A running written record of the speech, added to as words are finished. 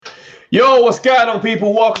Yo, what's going on,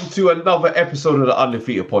 people? Welcome to another episode of the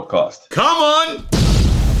Undefeated Podcast. Come on!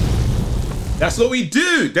 That's what we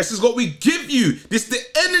do. This is what we give you. This is the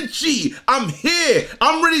energy. I'm here.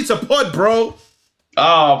 I'm ready to pod, bro.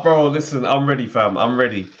 Bro, listen, I'm ready, fam. I'm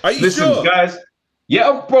ready. Are you listen, sure? guys.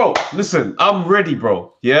 Yeah, bro. Listen, I'm ready,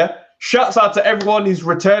 bro. Yeah. Shouts out to everyone who's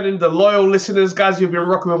returning, the loyal listeners, guys who've been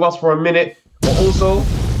rocking with us for a minute. But also,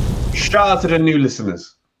 shout out to the new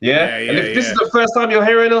listeners. Yeah. And if this is the first time you're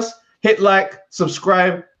hearing us, hit like,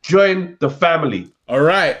 subscribe, join the family. All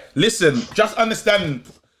right. Listen, just understand.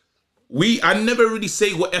 I never really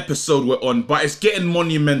say what episode we're on, but it's getting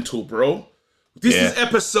monumental, bro. This is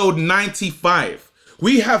episode 95.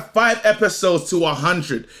 We have 5 episodes to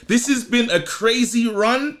 100. This has been a crazy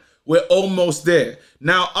run. We're almost there.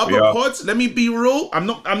 Now, other pods, let me be real. I'm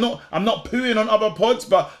not pooing on other pods,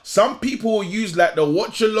 but some people will use like the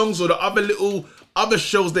watch-alongs or the other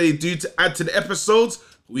shows they do to add to the episodes.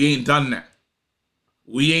 We ain't done that.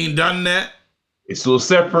 It's all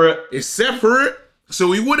separate. It's separate. So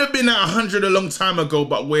we would have been at 100 a long time ago,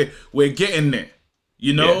 but we're getting there.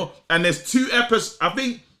 You know? Yeah. And there's 2 episodes. I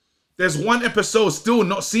think there's 1 episode still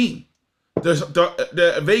not seen.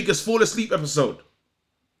 The Vegas Fall Asleep episode.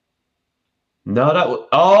 No, that was...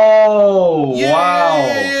 Oh, wow.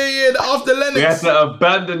 Yeah. The After Lennox. We had to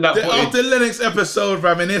abandon that footage. After Lennox episode,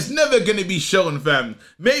 fam. And it's never going to be shown, fam.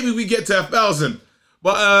 Maybe we get to 1,000.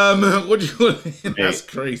 But, what do you call it? That's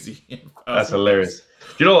crazy. That's hilarious.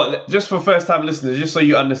 You know what? Just for first-time listeners, just so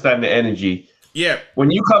you understand the energy. Yeah. When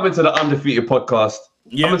you come into the Undefeated Podcast,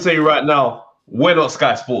 I'm going to tell you right now, we're not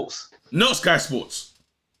Sky Sports. Not Sky Sports.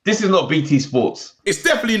 This is not BT Sports. It's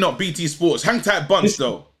definitely not BT Sports. Hang tight buns,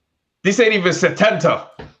 though. This ain't even Setanta.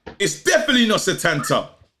 It's definitely not Setanta.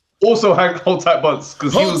 Also, hold tight buns,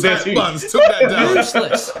 because he was there too. Buns took that down.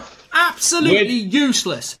 Useless. Absolutely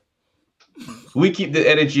useless. We keep the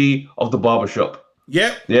energy of the barbershop.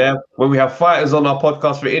 Yep. Yeah. When we have fighters on our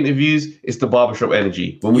podcast for interviews, it's the barbershop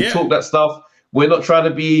energy. When we talk that stuff, we're not trying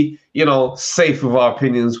to be, safe with our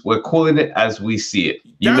opinions. We're calling it as we see it.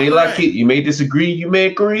 You may like it, you may disagree, you may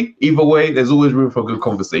agree. Either way, there's always room for a good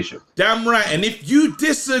conversation. Damn right. And if you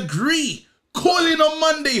disagree, call in on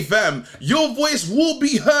Monday, fam. Your voice will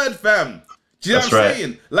be heard, fam. Do you know what I'm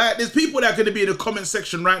saying? Like, there's people that are going to be in the comment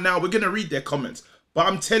section right now. We're going to read their comments. But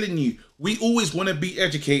I'm telling you, we always want to be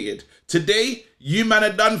educated. Today, you man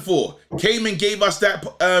are done for. Came and gave us that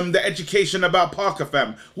the education about Parker,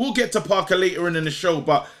 fam. We'll get to Parker later in the show,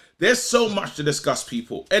 but there's so much to discuss,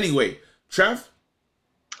 people. Anyway, Trav?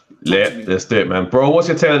 Let's do it, man. Bro, what's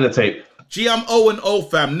your tail of the tape? Gee, I'm 0-0,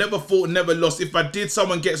 fam. Never fought, never lost. If I did,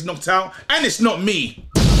 someone gets knocked out, and it's not me.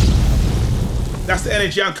 That's the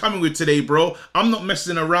energy I'm coming with today, bro. I'm not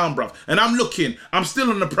messing around, bro. And I'm looking. I'm still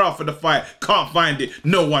on the prowl for the fight. Can't find it.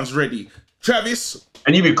 No one's ready. Travis?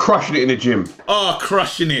 And you be crushing it in the gym. Oh,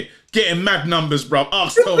 crushing it. Getting mad numbers, bro.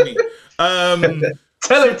 Ask Tony. Tell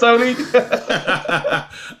him, Tony.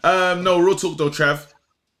 No, real talk though, Trav.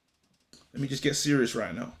 Let me just get serious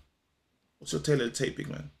right now. What's your tail of the tape, big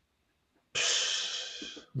man?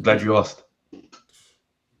 I'm glad you asked.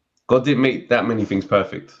 God didn't make that many things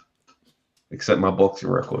perfect. Except my boxing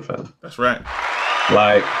record, fam. That's right.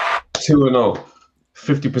 Like 2-0,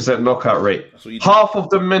 50% knockout rate. Half of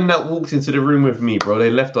the men that walked into the room with me, bro,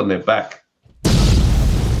 they left on their back.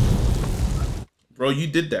 Bro, you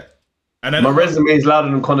did that. And my resume is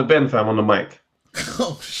louder than Conor Benn, fam, on the mic.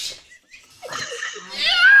 Oh shit!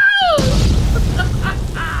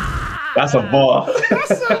 That's a bar.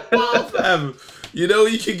 That's a bar, fam. You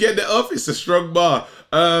can get that off. It's a strong bar.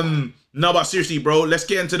 No, but seriously, bro, let's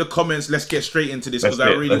get into the comments. Let's get straight into this because I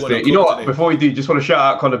really want to. You know what? Today. Before we do, just want to shout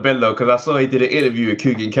out Conor Benn though, because I saw he did an interview with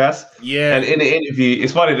Kugan Cass. Yeah. And in the interview,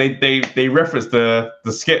 it's funny they referenced the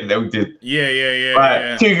skit that we did. Yeah.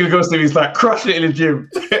 Right. Kugan goes to him, he's like crushing it in the gym,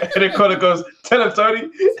 and then Conor goes, "Tell him, Tony."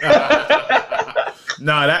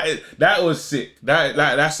 Nah, that was sick.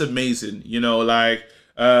 That's amazing.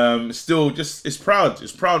 Still just it's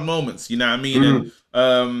proud moments. You know what I mean?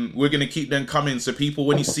 And we're gonna keep them coming. So people,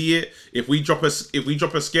 when you see it, if we drop a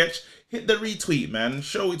sketch, hit the retweet, man.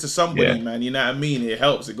 Show it to somebody, man. You know what I mean? It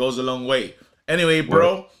helps. It goes a long way. Anyway,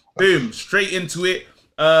 bro, boom, straight into it.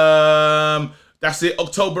 That's it.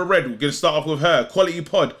 October Red. We're gonna start off with her. Quality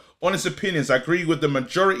pod. Honest opinions. I agree with the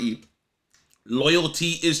majority.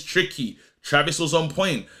 Loyalty is tricky. Travis was on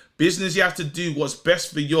point. Business, you have to do what's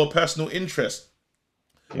best for your personal interest.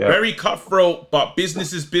 Very cutthroat, but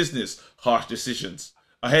business is business. Harsh decisions.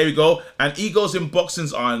 Here we go. And egos in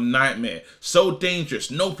boxings are a nightmare. So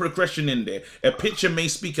dangerous. No progression in there. A picture may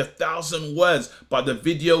speak 1,000 words, but the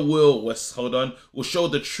video will show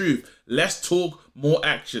the truth. Less talk, more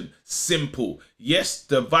action. Simple. Yes,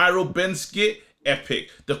 the viral Ben skit,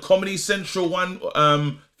 epic. The Comedy Central one,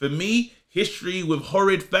 for me, history with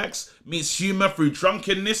horrid facts meets humor through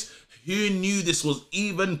drunkenness. Who knew this was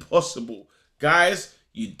even possible? Guys,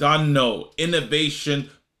 you done know.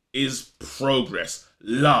 Innovation is progress.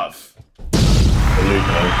 Love. We've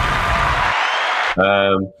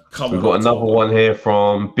got another one here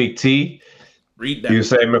from Big T. Read that. He was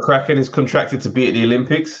saying McCracken is contracted to be at the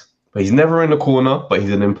Olympics, but he's never in the corner, but he's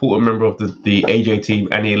an important member of the AJ team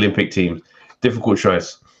and the Olympic team. Difficult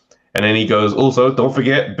choice. And then he goes, also, don't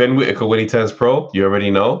forget Ben Whittaker when he turns pro. You already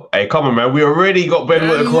know. Hey, come on, man. We already got Ben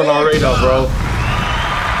Whittaker on our radar, bro.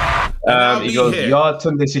 He goes, Yard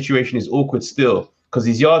Tunde situation is awkward still because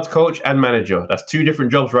he's Yard's coach and manager. That's 2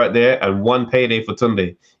 different jobs right there and 1 payday for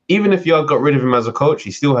Tunde. Even if Yard got rid of him as a coach,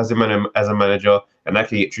 he still has him as a manager, and that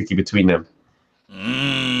can get tricky between them.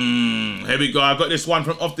 Here we go. I got this one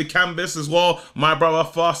from Off the Canvas as well. My brother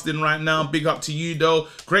fasting right now. Big up to you though.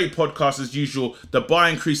 Great podcast as usual. The bar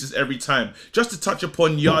increases every time. Just to touch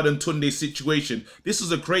upon Yard and Tunde's situation, this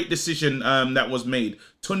was a great decision that was made.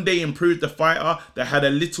 Tunde improved the fighter that had a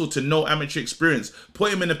little to no amateur experience,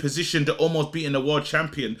 put him in a position to almost beating the world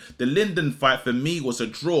champion. The Linden fight for me was a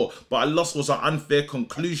draw, but a loss was an unfair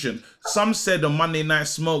conclusion. Some said on Monday Night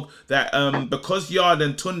Smoke that because Yard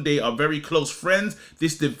and Tunde are very close friends,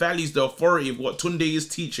 this devalues the authority of what Tunde is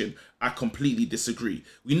teaching. I completely disagree.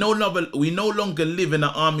 We no longer live in an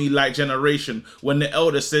army-like generation when the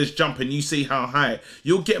elder says jump and you say how high.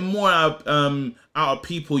 You'll get more out of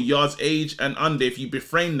people Yard's age and under if you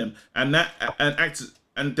befriend them and act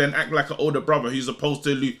like an older brother and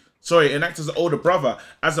act as an older brother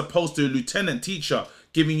as opposed to a lieutenant teacher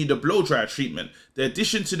giving you the blow dryer treatment. The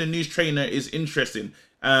addition to the news trainer is interesting.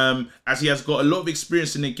 As he has got a lot of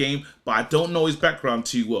experience in the game, but I don't know his background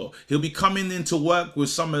too well. He'll be coming into work with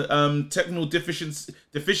some technical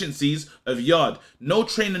deficiencies of Yard. No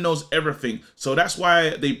trainer knows everything, so that's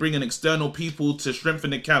why they bring in external people to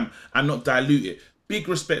strengthen the camp and not dilute it. Big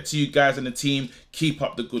respect to you guys and the team. Keep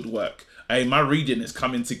up the good work. Hey, my reading is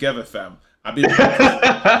coming together, fam. I've been Yeah,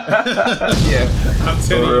 I'm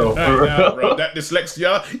telling you right now, bro. That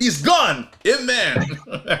dyslexia is gone. Amen.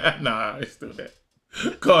 Nah, it's still there.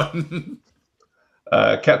 Go on.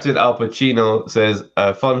 Captain Al Pacino says,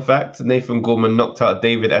 fun fact, Nathan Gorman knocked out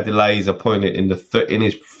David Adelai's opponent in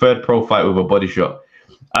his third pro fight with a body shot.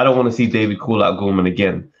 I don't want to see David call out Gorman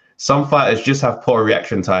again. Some fighters just have poor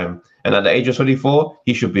reaction time, and at the age of 24,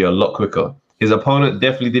 he should be a lot quicker. His opponent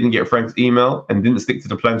definitely didn't get Frank's email and didn't stick to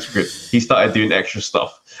the planned script. He started doing extra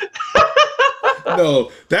stuff.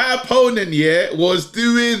 No, that opponent, was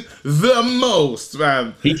doing the most,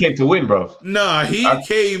 man. He came to win, bro. Nah, he has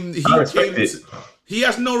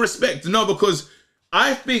no respect. No, because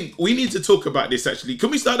I think we need to talk about this, actually.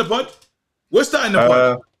 Can we start the pod? We're starting the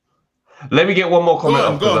pod. Let me get one more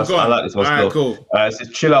comment. Go on. I like this one still. Right, cool. It says,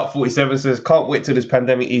 Chill Out 47 says, can't wait till this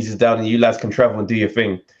pandemic eases down and you lads can travel and do your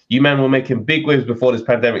thing. You man were making big waves before this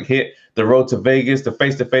pandemic hit. The road to Vegas, the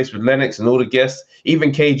face-to-face with Lennox and all the guests,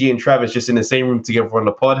 even KG and Travis just in the same room together on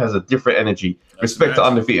the pod has a different energy. Respect to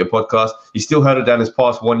Undefeated Podcast. You still heard it down this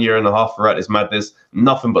past 1 year and a half throughout this madness.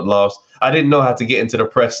 Nothing but laughs. I didn't know how to get into the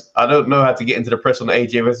press. I don't know how to get into the press on the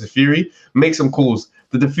AJ versus Fury. Make some calls.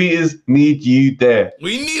 The defeaters need you there.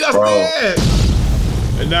 We need us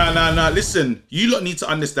there. Nah. Listen, you lot need to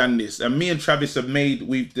understand this. And me and Travis have made,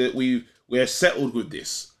 we're settled with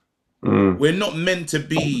this. We're not meant to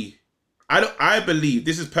be. I believe,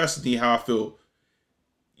 this is personally how I feel.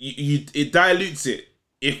 It dilutes it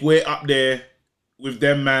if we're up there with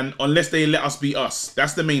them, man, unless they let us be us.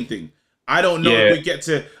 That's the main thing. I don't know if we get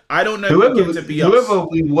to, be us. Whoever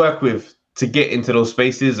we work with to get into those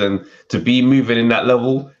spaces and to be moving in that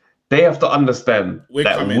level, they have to understand we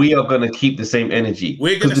are going to keep the same energy.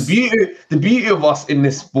 Because the beauty of us in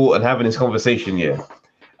this sport and having this conversation,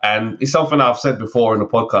 and it's something I've said before in the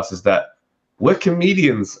podcast, is that we're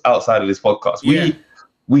comedians outside of this podcast.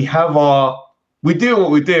 We have we do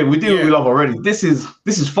what we're doing. We do what we love already. This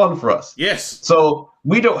is fun for us. Yes. So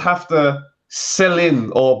we don't have to sell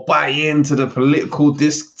in or buy into the political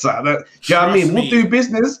discs. Do you know what I mean? We'll do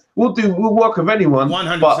business. We'll work with anyone.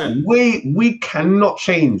 100%. But we cannot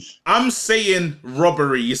change. I'm saying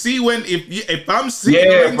robbery. You see, if I'm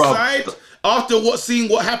sitting inside after seeing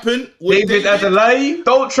what happened with David Adelaide,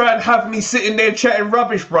 don't try and have me sitting there chatting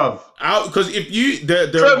rubbish, bruv. out, because if you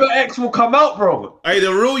Trevor X will come out, bro. hey,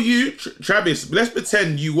 the real you, Travis, let's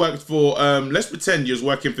pretend you worked for let's pretend you was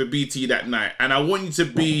working for BT that night, and I want you to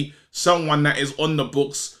be someone that is on the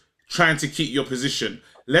books trying to keep your position.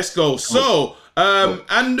 Let's go. So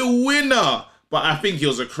and the winner, but I think it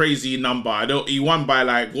was a crazy number. He won by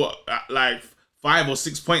like 5 or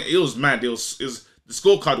 6 points. It was mad. It was the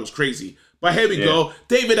scorecard was crazy. But here we go.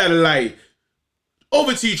 David Adelaide.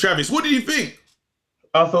 Over to you, Travis. What did you think?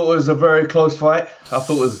 I thought it was a very close fight. I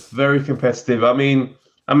thought it was very competitive. I mean,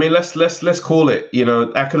 let's call it. You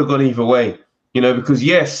know, that could have gone either way. You know, because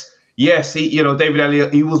yes, he, David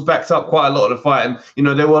Elliott, he was backed up quite a lot of the fight, and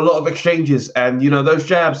there were a lot of exchanges, and those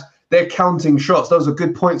jabs, they're counting shots. Those are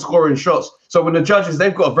good point scoring shots. So when the judges,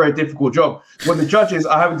 they've got a very difficult job. When the judges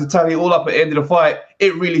are having to tally it all up at the end of the fight,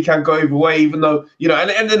 it really can go either way. Even though and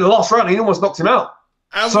then the last round, he almost knocked him out.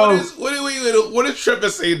 And so what did Trevor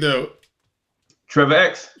say though? Trevor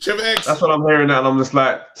X. That's what I'm hearing now, and I'm just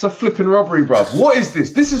like, it's a flipping robbery, bruv. What is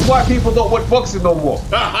this? This is why people don't watch boxing no more.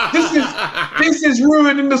 This is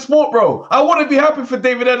ruining the sport, bro. I want to be happy for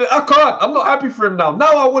David Elliott. I can't. I'm not happy for him now.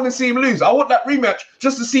 Now I want to see him lose. I want that rematch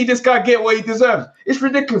just to see this guy get what he deserves. It's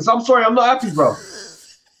ridiculous. I'm sorry. I'm not happy, bro.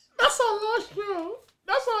 That's our last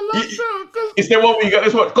show. Is there one where you got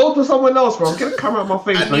this one? Go to someone else, bro. I'm getting a camera on my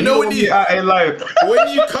face. And man. you know when when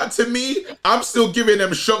you cut to me, I'm still giving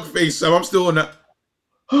them shock face, so I'm still on that.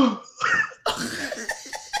 I'm still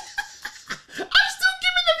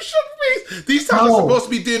giving them shock face. These times I'm supposed to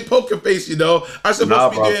be doing poker face, I'm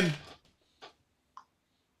supposed to be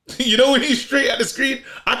doing. When he's straight at the screen,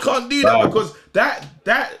 I can't do that because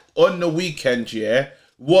that on the weekend,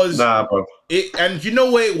 was bro. It, and you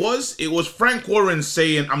know what it was? It was Frank Warren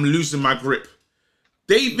saying, "I'm losing my grip."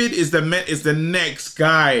 David is the next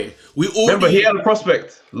guy. Remember, he had a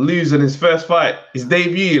prospect losing his first fight, his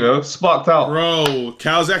debut. Sparked out. Bro,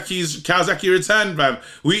 Kawasaki returned, man.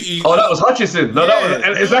 That was Hutchison. No,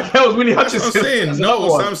 that was Willie Hutchison. That's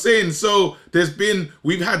what I'm saying. So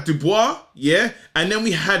we've had Dubois, and then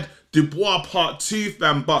we had Dubois part 2,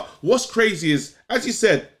 fam. But what's crazy is, as you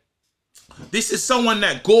said, this is someone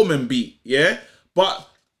that Gorman beat, but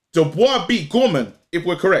Dubois beat Gorman, if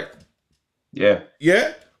we're correct.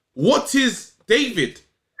 Yeah? What is David?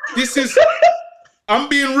 This is... I'm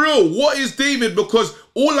being real. What is David? Because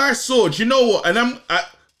all I saw, do you know what? And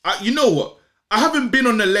you know what? I haven't been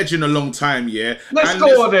on the ledge in a long time, Let's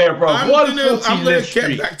go there, bro. I'm gonna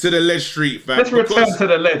get back to the ledge street, fam. Let's return to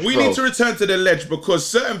the ledge, We need to return to the ledge because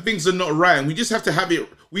certain things are not right, and we just have to have it.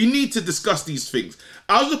 We need to discuss these things.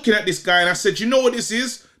 I was looking at this guy and I said, you know what this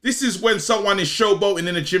is? This is when someone is showboating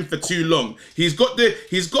in the gym for too long. He's got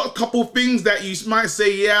a couple things that you might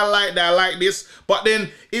say, I like that, I like this, but then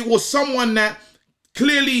it was someone that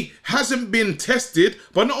clearly hasn't been tested,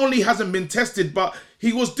 but not only hasn't been tested, but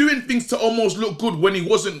he was doing things to almost look good when he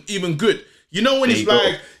wasn't even good. When he's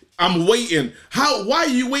like, I'm waiting. Why are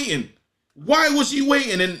you waiting? Why was you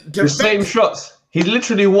waiting? And the same shots. He's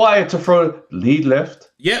literally wired to throw lead left,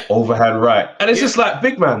 overhand right. And it's just like,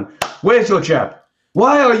 big man, where's your jab?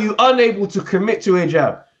 Why are you unable to commit to a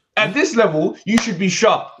jab? At this level, you should be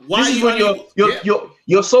sharp. Why this is when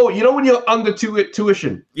you're so, when you're under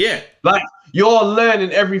tuition. Like, you're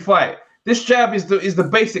learning every fight. This jab is the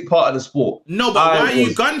basic part of the sport. No, but why are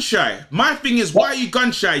you gun shy? My thing is, why are you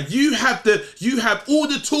gun shy? You have all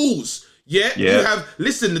the tools. You have,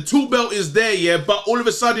 listen, the tool belt is there, but all of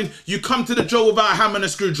a sudden you come to the job without a hammer and a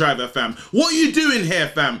screwdriver, fam. What are you doing here,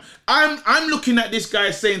 fam? I'm looking at this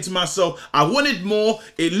guy saying to myself, I wanted more.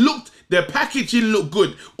 The packaging looked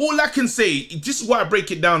good. All I can say, this is what I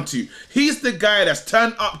break it down to. He's the guy that's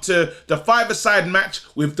turned up to the five-a-side match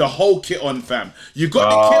with the whole kit on, fam. You got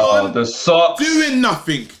the kit on, the socks, doing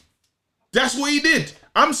nothing. That's what he did.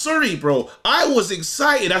 I'm sorry, bro. I was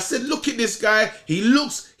excited. I said, look at this guy. He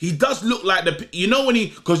does look like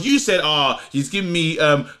because you said, he's giving me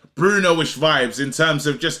Bruno-ish vibes in terms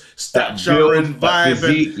of just stature and vibe.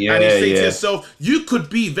 And you say to yourself, you could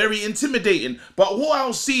be very intimidating. But what I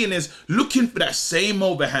was seeing is looking for that same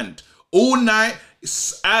overhand all night,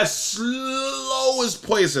 as slow as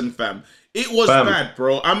poison, fam. It was bad,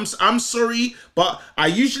 bro. I'm sorry, but I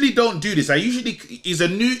usually don't do this.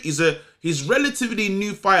 He's relatively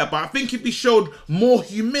new fighter, but I think if he showed more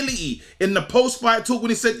humility in the post-fight talk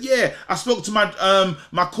when he said, I spoke to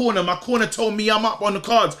my corner. My corner told me I'm up on the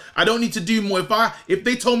cards. I don't need to do more. If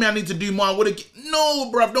they told me I need to do more, I would have...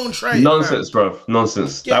 No, bruv, don't try it. Nonsense, bruv.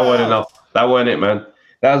 Nonsense. That wasn't enough. That wasn't it, man.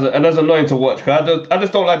 That's annoying to watch. I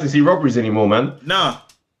just don't like to see robberies anymore, man. Nah,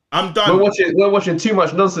 I'm done. We're watching too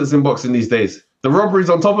much nonsense in boxing these days. The robberies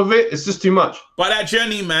on top of it, it's just too much. But that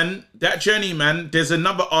journeyman, there's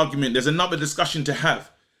another argument, there's another discussion to have.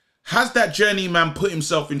 Has that journeyman put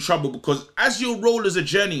himself in trouble? Because as your role as a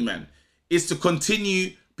journeyman is to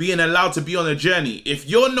continue being allowed to be on a journey. If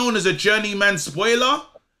you're known as a journeyman spoiler,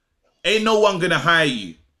 ain't no one gonna hire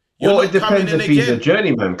you. Well, it depends if he's a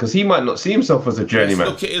journeyman, because he might not see himself as a journeyman.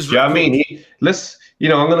 Let's look at his Do you know what I mean?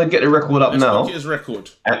 I'm gonna get the record up now. Look at his record.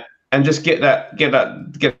 And just get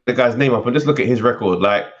the guy's name up and just look at his record.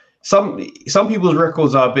 Like some people's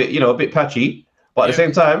records are a bit patchy, but at the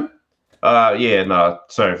same time,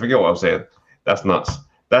 sorry, forget what I'm saying. That's nuts.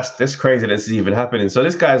 That's crazy that this is even happening. So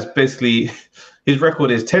this guy's basically, his record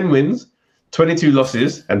is 10 wins, 22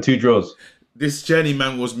 losses, and 2 draws. This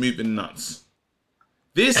journeyman was moving nuts.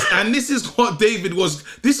 This is what David was.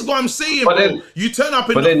 This is what I'm saying, bro. You turn up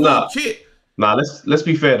in the full kit. Nah, let's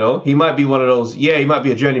be fair though. He might be one of those. Yeah, he might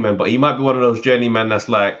be a journeyman, but he might be one of those journeyman that's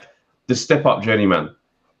like the step up journeyman,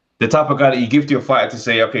 the type of guy that you give to your fighter to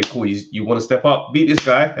say, okay, cool, you want to step up, beat this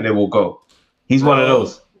guy, and then we'll go. He's one of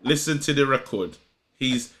those. Listen to the record.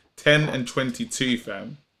 He's 10-22,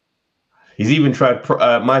 fam. He's even tried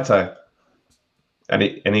Muay Thai, and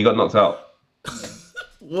he got knocked out.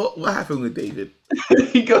 What happened with David?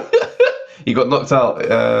 he got knocked out.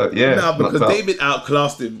 No, because David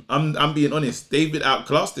outclassed him. I'm being honest. David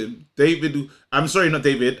outclassed him. I'm sorry, not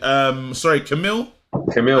David. Camille.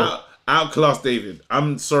 Outclassed David.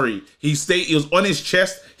 I'm sorry. He was on his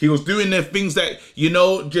chest. He was doing the things that,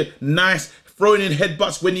 just nice, throwing in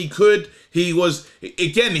headbutts when he could. He was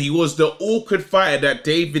the awkward fighter that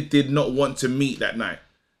David did not want to meet that night.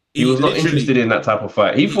 He was not interested in that type of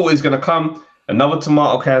fight. He thought he was going to come, another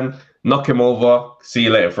tomato can, knock him over, see you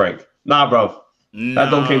later, Frank. Nah, bro. That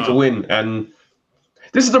don't came to win. And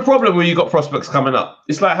this is the problem when you got prospects coming up.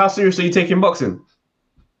 It's like, how serious are you taking boxing?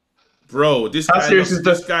 Bro, how serious is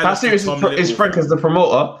Frank as the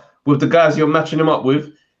promoter with the guys you're matching him up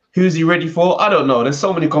with? Who's he ready for? I don't know. There's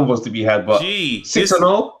so many combos to be had, but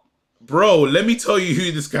 6-0? Bro, let me tell you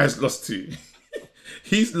who this guy's lost to.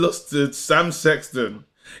 He's lost to Sam Sexton,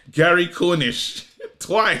 Gary Cornish,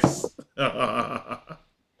 twice.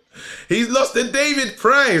 He's lost to David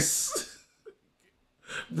Price.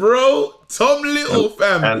 Bro, Tom Little,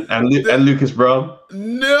 fam. And Lucas Brown.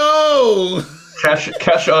 No.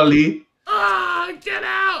 Cash Ali. Get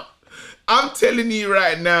out. I'm telling you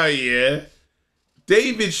right now, yeah.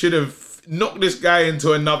 David should have knocked this guy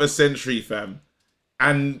into another century, fam.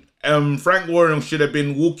 And Frank Warren should have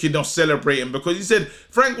been walking off celebrating, because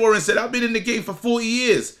Frank Warren said, I've been in the game for 40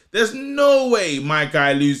 years. There's no way my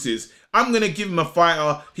guy loses. I'm going to give him a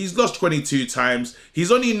fighter. He's lost 22 times.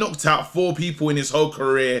 He's only knocked out 4 people in his whole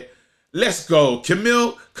career. Let's go.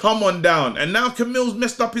 Camille, come on down. And now Camille's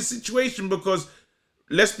messed up his situation, because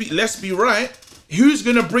let's be right. Who's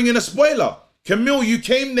going to bring in a spoiler? Camille, you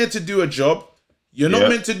came there to do a job. You're not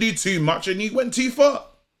meant to do too much, and you went too far.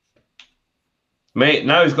 Mate,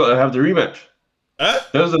 now he's got to have the rematch. Huh?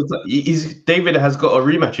 David has got to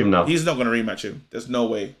rematch him now. He's not going to rematch him. There's no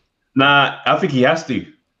way. Nah, I think he has to.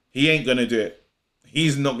 He ain't going to do it.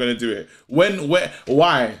 He's not going to do it.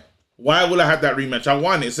 Why? Why will I have that rematch? I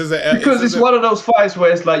want it. Because it's one of those fights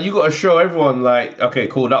where it's like, you got to show everyone, like, okay,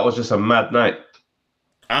 cool, that was just a mad night.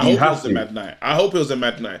 I hope it was a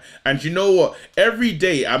mad night. And you know what? Every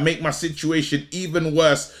day I make my situation even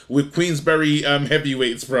worse with Queensberry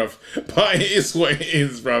heavyweights, bruv. But it is what it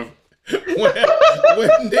is, bruv.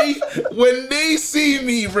 When they see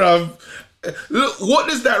me, bruv, look, what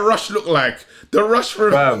does that rush look like? The rush for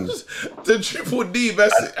the Triple D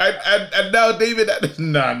versus and now David.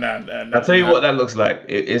 Nah. I'll tell you what that looks like.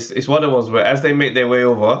 It's one of those where as they make their way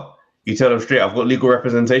over, you tell them straight, I've got legal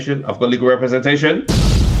representation.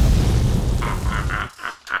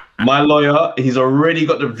 My lawyer, he's already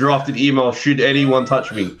got the drafted email, should anyone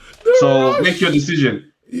touch me. So make your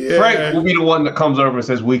decision. Yeah. Frank will be the one that comes over and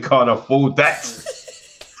says, we can't afford that.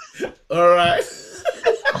 All right.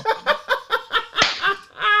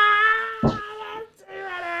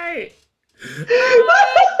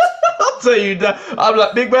 I'll tell you that. I'm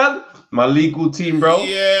like, big man, my legal team, bro.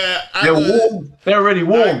 Yeah. They're warm. They're already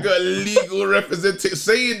warm. I got legal representation.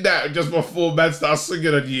 Saying that just before man starts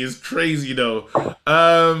swinging on you is crazy, though.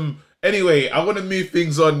 Anyway, I want to move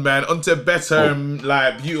things on, man. Onto better,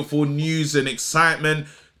 beautiful news and excitement.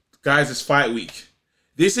 Guys, it's fight week.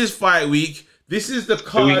 This is fight week. This is the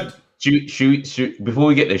card. Should before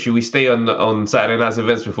we get there, should we stay on Saturday night's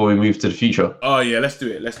events before we move to the future? Oh yeah, let's do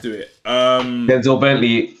it. Denzel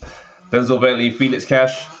Bentley, Felix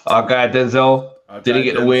Cash, our guy Denzel didn't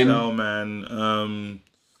get the win. Man.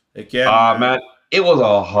 Again. Man, it was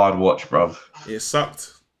a hard watch, bruv. It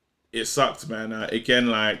sucked, man.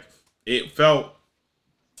 it felt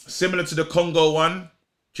similar to the Congo one.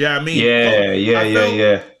 Do you know what I mean?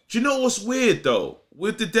 Yeah. Do you know what's weird though?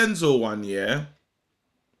 With the Denzel one, yeah,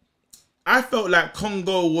 I felt like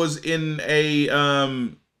Congo was in a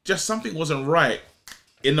just something wasn't right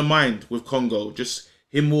in the mind with Congo. Just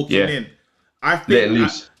him walking in. I think let it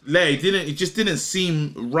loose. It just didn't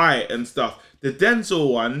seem right and stuff. The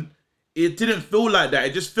Denzel one, it didn't feel like that.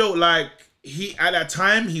 It just felt like he at that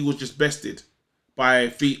time he was just bested by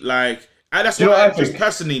feet. Like, and that's what I just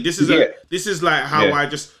personally. This is like how I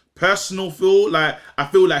just personal feel like. I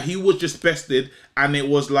feel like he was just bested, and it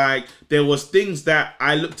was like there was things that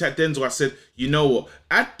I looked at Denzel. I said, you know what?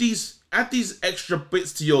 Add these extra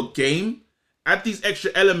bits to your game. Add these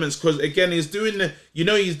extra elements, because again, he's doing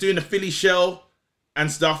the Philly shell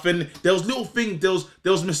and stuff, and there was little things,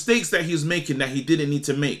 there was mistakes that he was making that he didn't need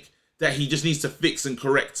to make, that he just needs to fix and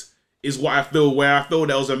correct, is what I feel. Where I feel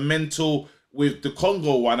there was a mental with the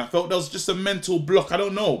Congo one, I felt there was just a mental block. I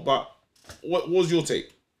don't know, but what was your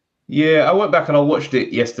take? Yeah, I went back and I watched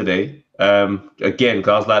it yesterday again, because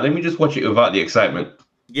I was like, let me just watch it without the excitement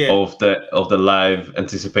of the live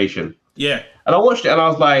anticipation. Yeah. And I watched it and I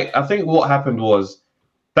was like, I think what happened was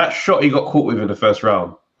that shot he got caught with in the first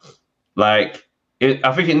round, like,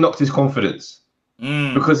 I think it knocked his confidence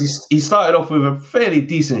because he started off with a fairly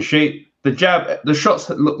decent shape. The shots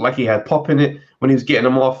looked like he had pop in it when he was getting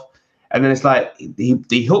them off. And then it's like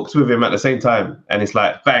he hooked with him at the same time. And it's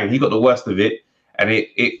like, bang, he got the worst of it. And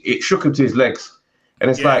it shook him to his legs.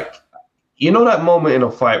 And it's like, you know that moment in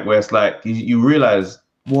a fight where it's like, you realize,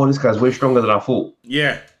 whoa, this guy's way stronger than I thought.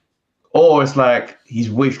 Yeah. Or it's like,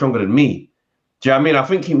 he's way stronger than me. Do you know what I mean? I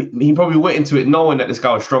think he probably went into it knowing that this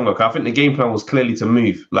guy was stronger. Cause I think the game plan was clearly to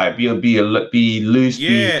move, like be loose,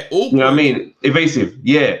 awkward. You know what I mean? Evasive,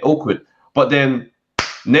 awkward. But then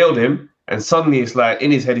nailed him, and suddenly it's like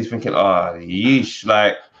in his head he's thinking, yeesh,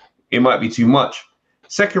 like it might be too much.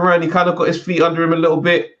 Second round, he kind of got his feet under him a little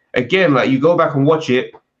bit. Again, like you go back and watch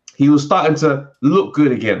it, he was starting to look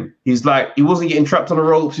good again. He's like, he wasn't getting trapped on the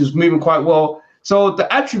ropes. He was moving quite well. So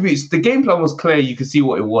the attributes, the game plan was clear. You could see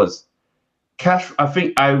what it was. Cash,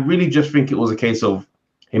 I really just think it was a case of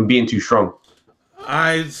him being too strong.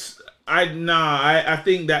 I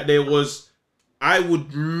think that I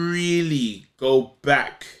would really go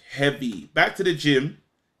back to the gym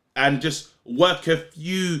and just work a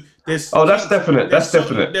few. That's definite.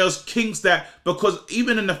 There's kinks because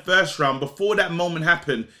even in the first round, before that moment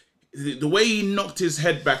happened, the way he knocked his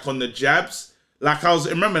head back on the jabs, like I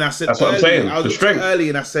said, that's what I'm saying. I was early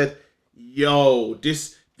and I said, yo,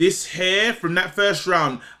 this hair from that first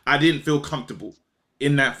round, I didn't feel comfortable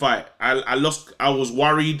in that fight. I was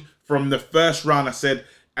worried from the first round. I said,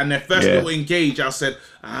 and their first little engage, I said,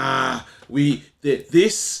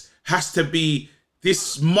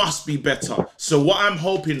 this must be better. So what I'm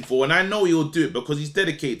hoping for, and I know he'll do it because he's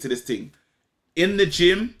dedicated to this thing. In the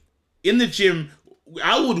gym,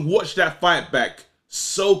 I would watch that fight back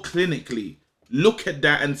so clinically. Look at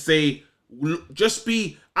that and say,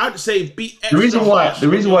 I'd say be extra. The reason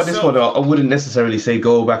why this one I wouldn't necessarily say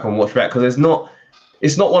go back and watch back, because it's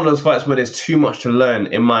not one of those fights where there's too much to learn,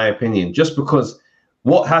 in my opinion. Just because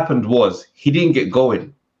what happened was he didn't get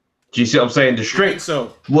going. Do you see what I'm saying? The strength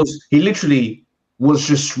was he literally was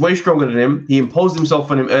just way stronger than him. He imposed himself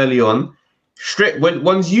on him early on.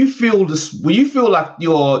 Once you feel this, when you feel like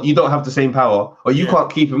you don't have the same power or you can't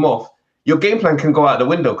keep him off, your game plan can go out the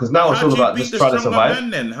window, because now it's all about just trying to survive.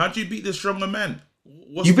 How do you beat the stronger man?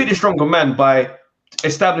 You beat the stronger man by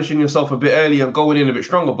establishing yourself a bit early and going in a bit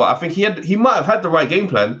stronger. But I think he might have had the right game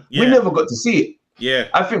plan. Yeah. We never got to see it. Yeah.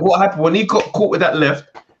 I think what happened when he got caught with that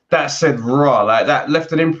left, that said raw, like that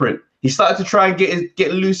left an imprint. He started to try and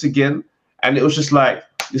get loose again, and it was just like,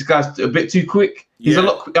 this guy's a bit too quick. He's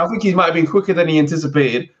I think he might have been quicker than he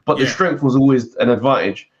anticipated, but the strength was always an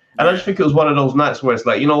advantage. And I just think it was one of those nights where it's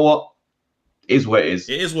like, you know what? It is what it is.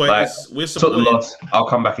 It is what it is. We're supporting. Took the loss. I'll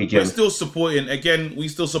come back again. We're still supporting. Again, we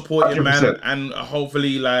still support him, man. And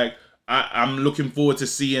hopefully, like, I'm looking forward to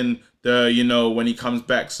seeing when he comes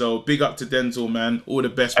back. So big up to Denzel, man. All the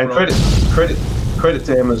best, bro. And credit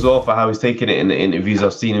to him as well for how he's taking it in the interviews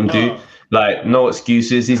I've seen him do. Like, no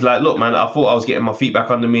excuses. He's like, look, man, I thought I was getting my feet back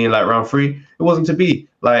under me in like round 3. It wasn't to be.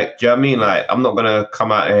 Like, do you know what I mean? Like, I'm not gonna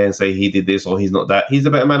come out here and say he did this or he's not that. He's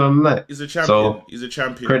a better man on the night. He's a champion. So, he's a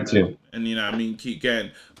champion. Credit to him. And you know what I mean, keep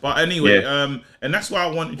going. But anyway, and that's why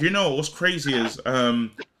I want. You know what's crazy is I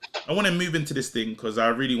want to move into this thing because I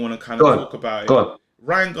really want to kind of talk about it.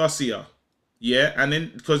 Ryan Garcia, and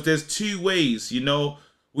then because there's 2 ways.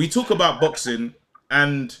 We talk about boxing,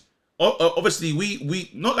 and obviously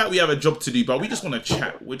we not that we have a job to do, but we just want to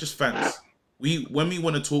chat. We're just fans. When we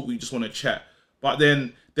want to talk, we just want to chat. But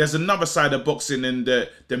then there's another side of boxing and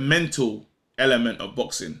the mental element of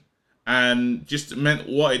boxing, and just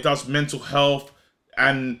what it does, mental health,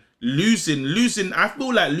 and losing. I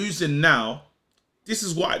feel like losing now. This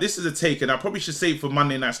is a take, and I probably should say it for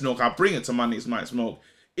Monday Night Smoke. I'll bring it to Monday Night Smoke.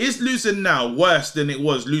 Is losing now worse than it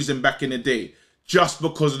was losing back in the day, just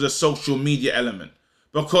because of the social media element?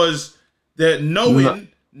 Because the knowing.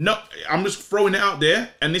 No, I'm just throwing it out there,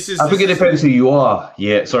 and this is. I think it depends who you are.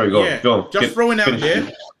 Yeah, sorry, go on. Just throwing it out there.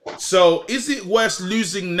 So, is it worse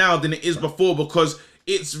losing now than it is before? Because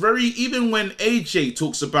it's even when AJ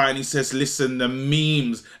talks about it, and he says, "Listen, the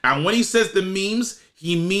memes," and when he says the memes,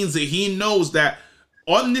 he means it. He knows that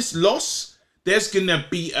on this loss, there's gonna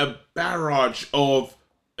be a barrage of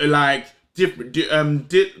like different.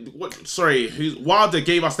 Wilder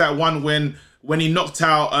gave us that one when he knocked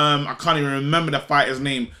out, I can't even remember the fighter's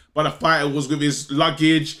name, but the fighter was with his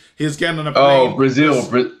luggage, he was getting on a plane. Oh,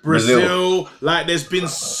 Brazil. Like, there's been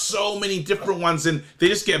so many different ones, and they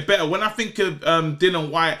just get better. When I think of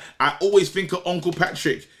Dylan White, I always think of Uncle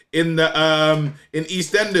Patrick in the in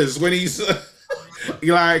EastEnders, when he's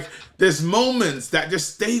like, there's moments that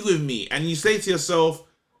just stay with me, and you say to yourself,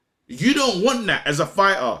 you don't want that as a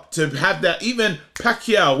fighter, to have that. Even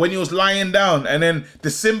Pacquiao, when he was lying down and then the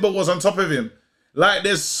Simba was on top of him. Like,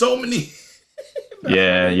 there's so many.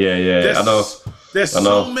 Yeah. I know. There's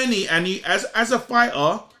so many. And you, as a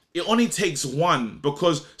fighter, it only takes one,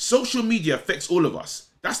 because social media affects all of us.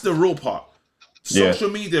 That's the real part. Social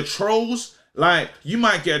media trolls, like, you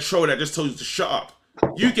might get a troll that just tells you to shut up.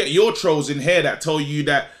 You get your trolls in here that tell you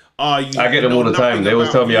that, I get them all the time. They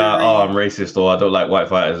always tell me, I'm racist, or I don't like white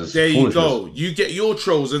fighters. There you go. You get your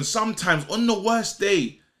trolls, and sometimes on the worst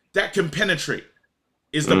day, that can penetrate.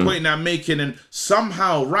 Is the point that I'm making. And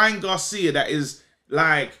somehow Ryan Garcia, that is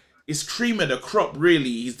like, is cream of the crop,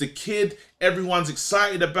 really. He's the kid everyone's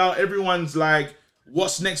excited about. Everyone's like,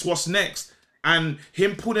 what's next? And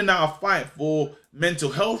him putting out a fight for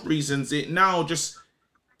mental health reasons, it now just,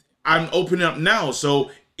 I'm opening up now.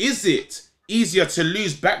 So is it easier to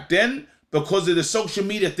lose back then because of the social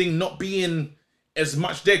media thing not being as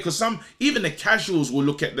much there? Because even the casuals will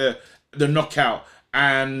look at the knockout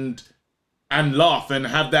and laugh and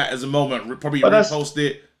have that as a moment, probably repost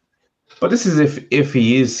it. But this is if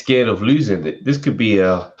he is scared of losing it. This could be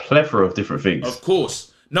a plethora of different things. Of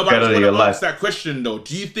course. No, but I just want to ask that question though.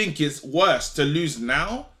 Do you think it's worse to lose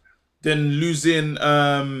now than losing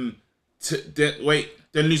than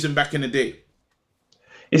losing back in the day?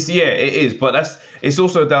 It is, but it's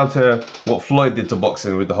also down to what Floyd did to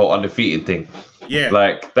boxing with the whole undefeated thing. Yeah,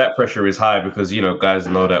 like that pressure is high because guys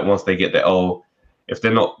know that once they get if they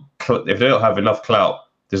don't have enough clout,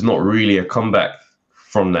 there's not really a comeback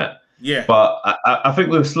from that. Yeah, but I think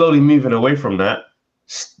we're slowly moving away from that.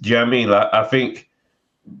 Do you know what I mean? Like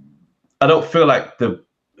I don't feel like the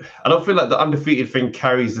undefeated thing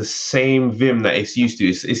carries the same vim that it's used to.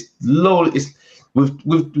 It's low. It's with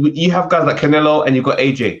you have guys like Canelo and you've got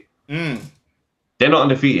AJ. They're not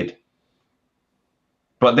undefeated,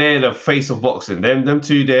 but they're the face of boxing. Them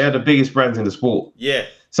two, they're the biggest brands in the sport. Yeah.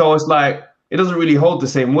 So it's like it doesn't really hold the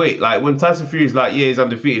same weight. Like when Tyson Fury's like, yeah, he's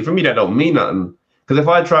undefeated. For me, that don't mean nothing. Because if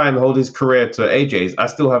I try and hold his career to AJ's, I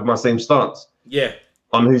still have my same stance. Yeah.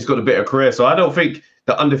 On who's got a better career. So I don't think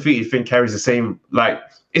the undefeated thing carries the same, like,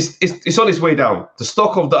 it's on its way down. The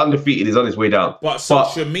stock of the undefeated is on its way down. But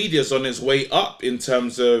social media's on its way up in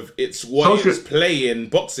terms of it's play in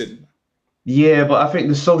boxing. Yeah, but I think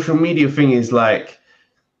the social media thing is like,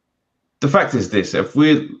 the fact is this, if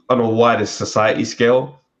we're on a wider society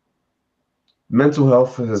scale, mental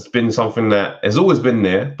health has been something that has always been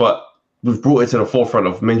there, but we've brought it to the forefront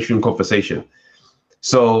of mainstream conversation.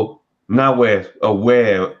 So now we're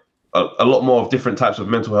aware a lot more of different types of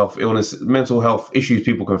mental health issues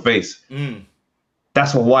people can face.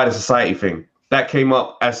 That's a wider society thing. That came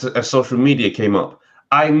up as social media came up.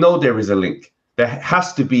 I know there is a link. There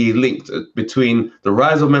has to be a link between the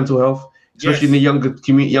rise of mental health, especially in the younger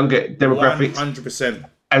demographics, 100%,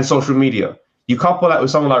 and social media. You couple that with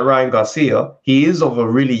someone like Ryan Garcia, he is of a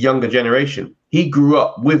really younger generation. He grew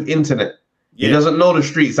up with internet. Yeah. He doesn't know the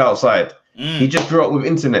streets outside. He just grew up with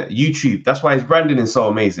internet, YouTube. That's why his branding is so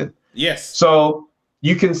amazing. Yes. So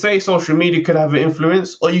you can say social media could have an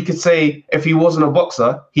influence, or you could say if he wasn't a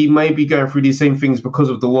boxer, he may be going through these same things because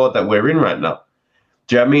of the world that we're in right now.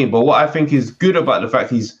 Do you know what I mean? But what I think is good about the fact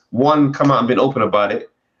he's come out and been open about it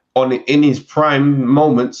in his prime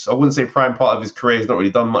moments. I wouldn't say prime part of his career. He's not really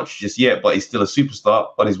done much just yet, but he's still a superstar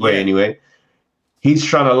on his way anyway. He's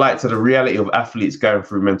trying to light to the reality of athletes going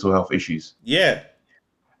through mental health issues. Yeah.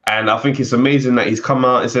 And I think it's amazing that he's come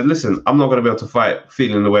out and said, listen, I'm not going to be able to fight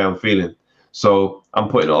feeling the way I'm feeling. So I'm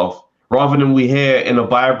putting it off. rather than we hear in a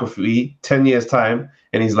biography 10 years time,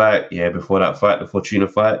 and he's like, yeah, before that fight, the Fortuna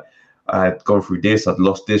fight, I'd gone through this, I'd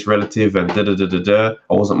lost this relative, and da-da-da-da-da.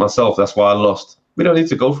 I wasn't myself, that's why I lost. We don't need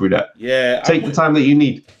to go through that. Yeah. Take the time that you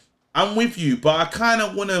need. I'm with you, but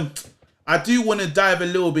I do want to dive a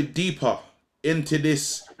little bit deeper into the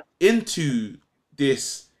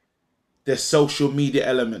social media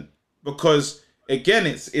element, because again,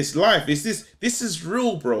 it's life. This is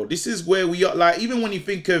real, bro. This is where we are. Like, even when you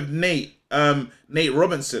think of Nate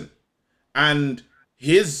Robinson and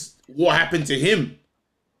what happened to him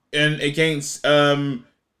and against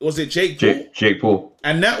was it Jake Paul? Jake Paul.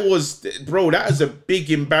 And that was, bro, that is a big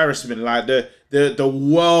embarrassment. Like the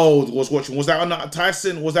world was watching. Was that on the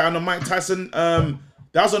Tyson? Was that on the Mike Tyson?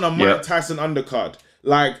 That was on a Mike Tyson undercard.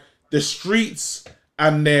 Like, the streets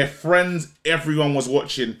and their friends, everyone was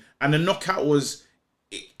watching. And the knockout was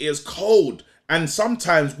cold. And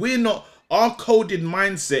sometimes our coded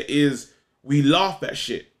mindset is we laugh at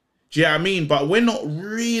shit. Do you know what I mean? But we're not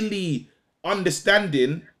really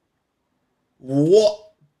understanding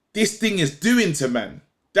what this thing is doing to man.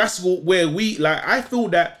 That's where I feel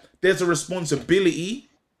that there's a responsibility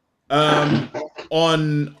on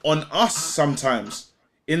us sometimes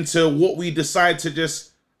into what we decide to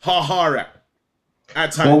just ha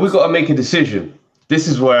at times. Well, we've got to make a decision. This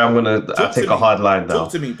is where I take a hard line now.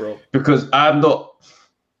 Talk to me, bro. Because I'm not...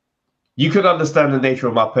 You could understand the nature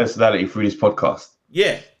of my personality through this podcast.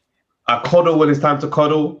 Yeah. I coddle when it's time to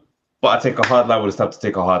coddle, but I take a hard line when it's time to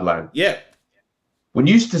take a hard line. Yeah. When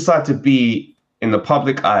you decide to be in the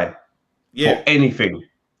public eye for anything,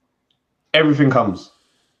 everything comes.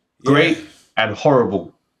 Great and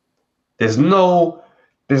horrible. There's no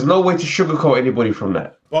way to sugarcoat anybody from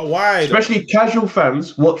that. But why? Especially casual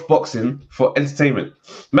fans watch boxing for entertainment.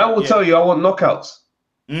 Man will tell you, I want knockouts.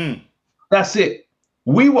 That's it.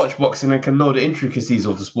 We watch boxing and can know the intricacies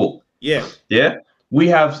of the sport. Yeah. Yeah. We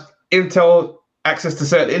have access to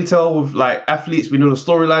certain intel with like athletes. We know the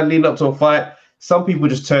storyline leading up to a fight. Some people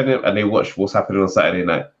just turn in and they watch what's happening on Saturday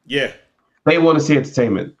night. Yeah. They want to see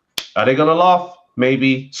entertainment. Are they going to laugh?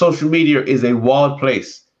 Maybe. Social media is a wild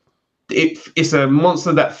place. It's a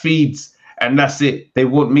monster that feeds, and that's it. They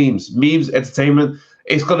want memes, entertainment.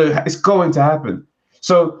 It's going to happen.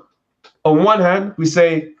 So on one hand, we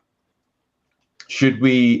say, should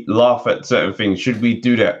we laugh at certain things? Should we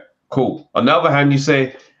do that? Cool. On the other hand, you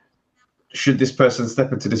say, should this person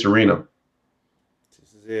step into this arena?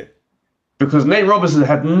 This is it. Because Nate Robinson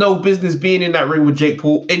had no business being in that ring with Jake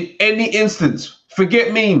Paul in any instance.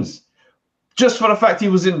 Forget memes. Just for the fact he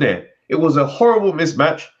was in there. It was a horrible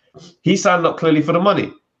mismatch. He signed up clearly for the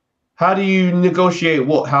money. How do you negotiate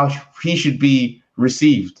how he should be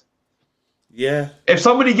received? Yeah. If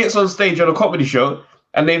somebody gets on stage on a comedy show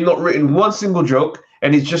and they've not written one single joke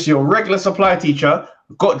and it's just your regular supply teacher,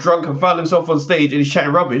 got drunk and found himself on stage and he's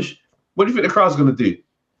chatting rubbish, what do you think the crowd's going to do?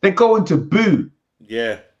 They're going to boo.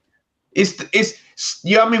 Yeah. It's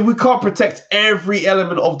you know what I mean? We can't protect every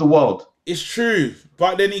element of the world. It's true.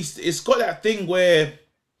 But then it's got that thing where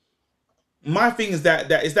my thing is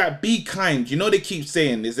that be kind. You know, they keep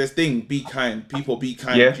saying there's this thing, be kind. People be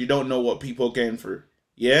kind. Yeah. You don't know what people are going through.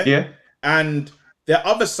 Yeah? Yeah. And the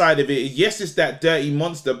other side of it, yes, it's that dirty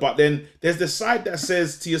monster, but then there's the side that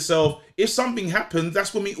says to yourself, if something happens,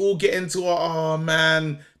 that's when we all get into oh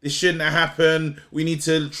man, this shouldn't have happened. We need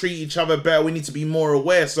to treat each other better. We need to be more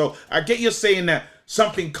aware. So I get you saying that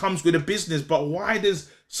something comes with a business, but why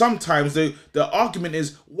does sometimes the argument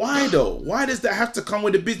is why though? Why does that have to come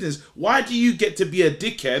with a business? Why do you get to be a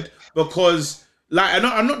dickhead? Because like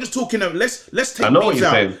I'm not just talking of let's take memes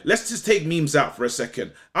out. Saying. Let's just take memes out for a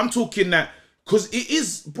second. I'm talking that because it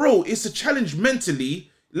is, bro, it's a challenge mentally.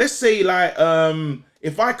 Let's say like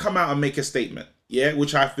if I come out and make a statement, yeah,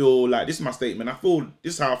 which I feel like this is my statement. I feel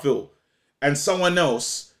this is how I feel, and someone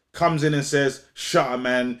else comes in and says, shut up,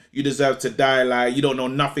 man, you deserve to die, like, you don't know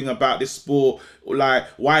nothing about this sport, like,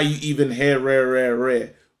 why are you even here,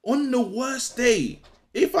 rare. On the worst day,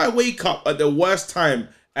 if I wake up at the worst time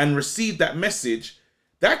and receive that message,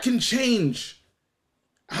 that can change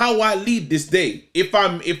how I lead this day. If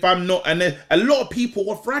I'm not, and a lot of people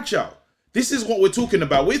are fragile. This is what we're talking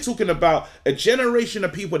about. We're talking about a generation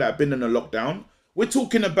of people that have been in a lockdown. We're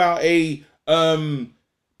talking about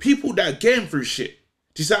people that are getting through shit.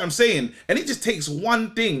 Do you see what I'm saying? And it just takes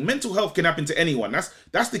one thing. Mental health can happen to anyone.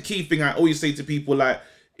 That's the key thing I always say to people. Like,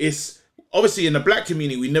 it's obviously in the black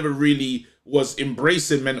community, we never really was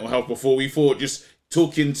embracing mental health before. We thought just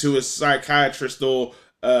talking to a psychiatrist or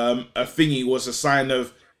a thingy was a sign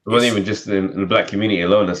of. It wasn't even just in the black community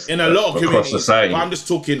alone. In a lot of across communities. society. But I'm just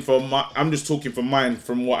talking from mine,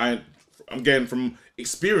 from what I'm getting from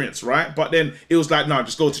experience, right? But then it was like, no,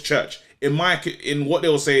 just go to church. In what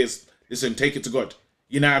they'll say is, listen, take it to God.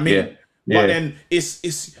 You know what I mean? Yeah. But Yeah. then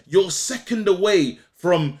it's you're a second away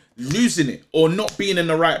from losing it or not being in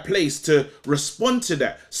the right place to respond to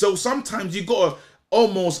that. So sometimes you gotta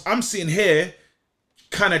almost, I'm sitting here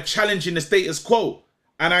kind of challenging the status quo.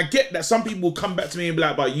 And I get that some people will come back to me and be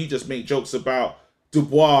like, but you just make jokes about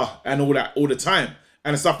Dubois and all that all the time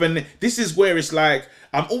and stuff. And this is where it's like,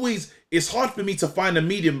 it's hard for me to find a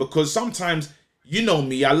medium because sometimes, you know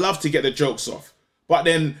me, I love to get the jokes off. But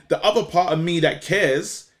then the other part of me that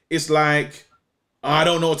cares, it's like, I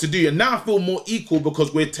don't know what to do. And now I feel more equal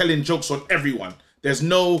because we're telling jokes on everyone. There's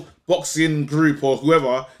no boxing group or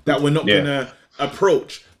whoever that we're not going to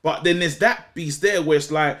approach. But then there's that piece there where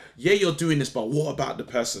it's like, yeah, you're doing this, but what about the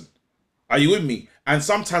person? Are you with me? And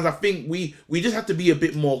sometimes I think we just have to be a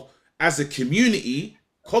bit more, as a community,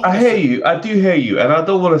 cognizant. I hear you. I do hear you. And I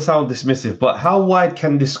don't want to sound dismissive, but how wide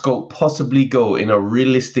can this scope possibly go in a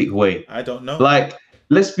realistic way? I don't know. Like,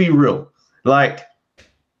 let's be real. Like,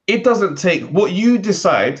 it doesn't take what you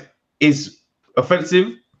decide is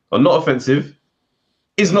offensive or not offensive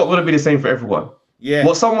is not going to be the same for everyone. Yeah.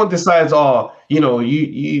 What someone decides, you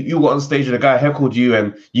got on stage and a guy heckled you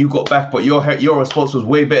and you got back, but your response was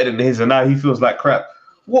way better than his, and now he feels like crap.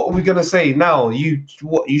 What are we gonna say now? You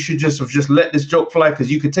should just let this joke fly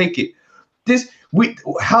because you could take it.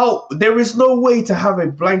 There is no way to have a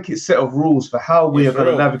blanket set of rules for how we are going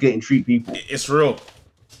to navigate and treat people. It's real.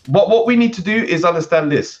 But what we need to do is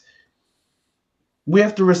understand this. We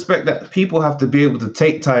have to respect that people have to be able to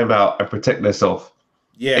take time out and protect themselves.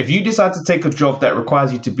 Yeah. If you decide to take a job that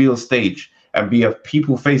requires you to be on stage and be a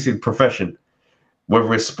people-facing profession,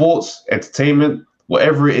 whether it's sports, entertainment,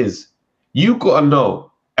 whatever it is, you got to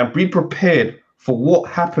know and be prepared for what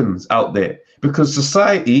happens out there. Because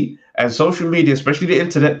society and social media, especially the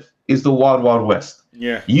internet, is the wild, wild west.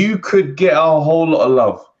 Yeah. You could get a whole lot of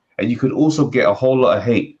love and you could also get a whole lot of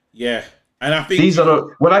hate. Yeah. And I think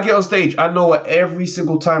when I get on stage, I know every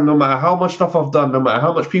single time, no matter how much stuff I've done, no matter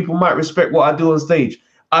how much people might respect what I do on stage,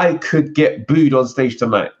 I could get booed on stage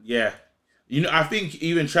tonight. Yeah. I think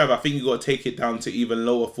even Trav, I think you got to take it down to even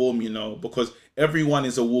lower form, because everyone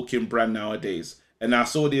is a walking brand nowadays. And I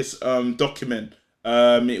saw this document.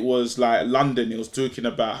 It was like London. It was talking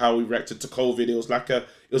about how we reacted to COVID.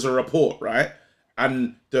 It was a report, right?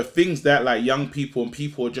 And the things that like young people and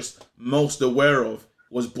people are just most aware of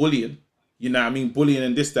was bullying. You know what I mean? Bullying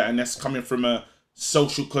and this, that, and that's coming from a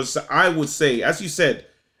social, because I would say, as you said,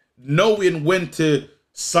 knowing when to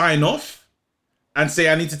sign off and say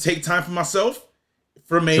I need to take time for myself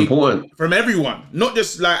from everyone, not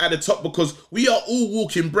just like at the top, because we are all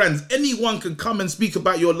walking brands. Anyone can come and speak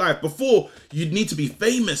about your life. Before, you'd need to be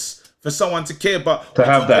famous for someone to care, but to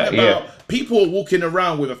have that, people are walking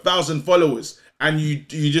around with 1,000 followers and you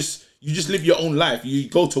just live your own life. You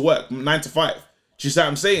go to work 9 to 5. Do you see what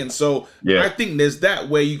I'm saying? So I think there's that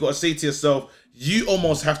where you got to say to yourself, you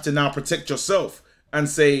almost have to now protect yourself and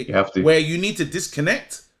say where you need to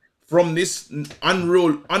disconnect from this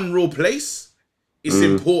unreal place. It's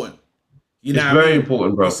important. You know, it's very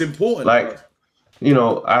important, bro. It's important. Like,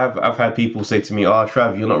 bro. I've had people say to me, "Oh,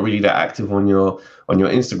 Trav, you're not really that active on your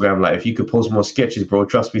Instagram. Like, if you could post more sketches, bro,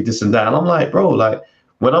 trust me, this and that." And I'm like, bro, like,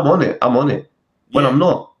 when I'm on it, I'm on it. When I'm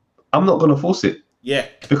not gonna force it. Yeah.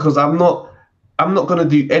 Because I'm not gonna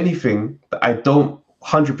do anything that I don't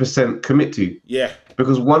 100% commit to. Yeah.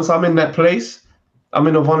 Because once I'm in that place, I'm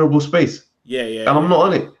in a vulnerable space. Yeah. And I'm not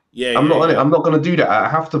on it. I'm not on it. I'm not going to do that. I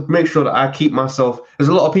have to make sure that I keep myself. There's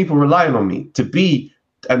a lot of people relying on me to be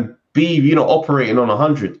operating on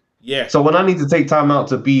 100. Yeah. So when I need to take time out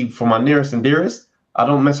to be for my nearest and dearest, I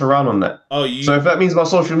don't mess around on that. So if that means my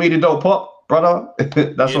social media don't pop, brother,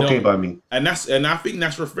 that's okay by me. And I think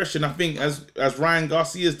that's refreshing. I think as Ryan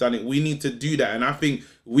Garcia's done it, we need to do that. And I think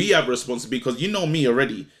we have a responsibility, because you know me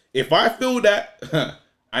already. If I feel that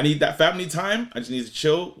I need that family time, I just need to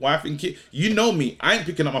chill, wife and kid. You know me. I ain't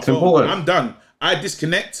picking up my phone. Important. I'm done. I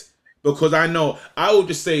disconnect because I know I will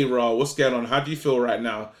just say, "Raw, what's going on? How do you feel right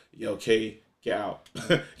now?" "You okay? Get out."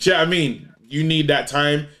 Do you know what I mean? You need that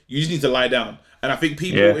time. You just need to lie down. And I think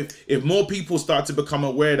people, if more people start to become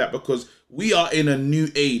aware of that, because we are in a new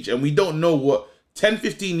age and we don't know what 10,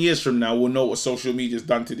 15 years from now, we'll know what social media has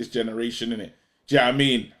done to this generation, innit? Do you know what I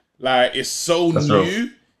mean? Like, it's so That's new. real.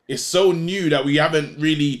 It's so new that we haven't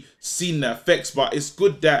really seen the effects, but it's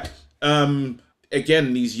good that,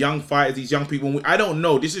 again, these young fighters, these young people, I don't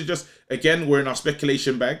know. This is just, again, we're in our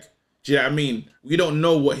speculation bag. Do you know what I mean? We don't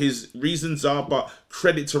know what his reasons are, but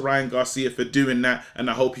credit to Ryan Garcia for doing that, and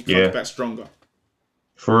I hope he comes back stronger.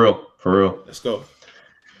 For real. Let's go.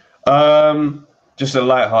 just a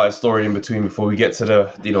light-hearted story in between before we get to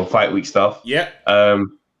the fight week stuff. Yeah.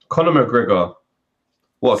 Conor McGregor,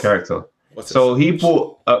 what a character. So he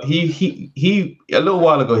bought he a little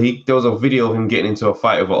while ago there was a video of him getting into a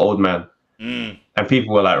fight with an old man, and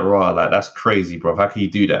people were like, "Raw, like that's crazy, bro. How can you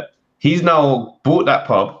do that?" He's now bought that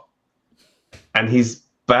pub, and he's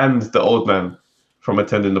banned the old man from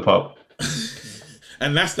attending the pub.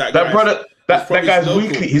 And that's that brother. That guy's local.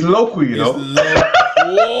 Weekly. He's local, you know.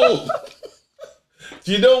 Whoa!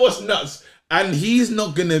 Do you know what's nuts? And he's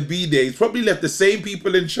not gonna be there. He's probably left the same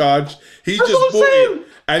people in charge. He just bought it,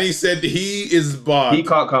 and he said he is barred. He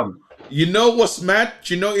can't come. You know what's mad?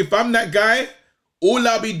 You know, if I'm that guy, all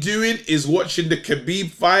I'll be doing is watching the Khabib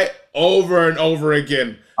fight over and over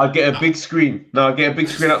again. I'll get a big screen. No, I'll get a big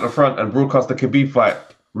screen out the front and broadcast the Khabib fight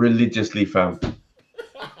religiously, fam.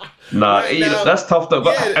 Nah, Right now, that's tough though.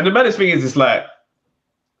 But, yeah. And the maddest thing is, it's like,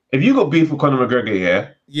 if you got beef with Conor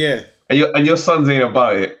McGregor, Yeah. and your sons ain't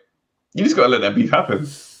about it, you just gotta let that beef happen.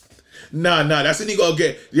 Nah, that's when you gotta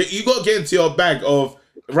get into your bag of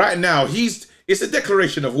right now. It's a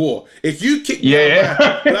declaration of war. If you kick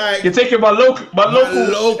like you're taking my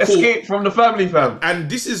local escape from the family, fam. And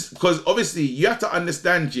this is because obviously you have to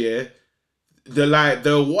understand,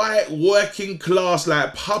 the white working class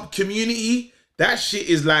like pub community, that shit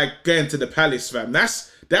is like going to the palace, fam.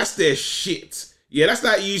 That's their shit. Yeah, that's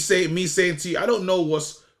like me saying to you, I don't know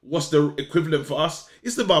what's the equivalent for us.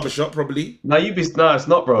 It's the barbershop, probably. No, it's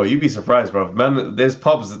not, bro. You'd be surprised, bro. Man, there's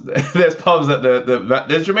pubs at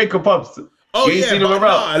there's Jamaican pubs. Oh, you yeah,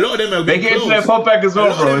 but a lot of them have been closed. They get into their pub bag as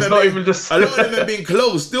well, bro. It's not even just... A lot of them have been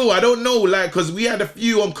closed still. I don't know, like, because we had a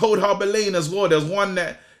few on Cold Harbour Lane as well. There's one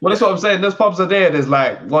that... Well, that's what I'm saying. Those pubs are there. There's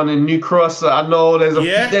like one in New Cross. I know there's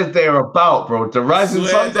they're about, bro. The Rising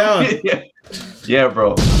Sun. Yeah,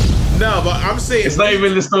 bro. No, but I'm saying... It's not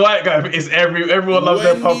even just the white guy. It's everyone loves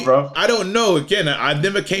their pub, bro. I don't know. Again, I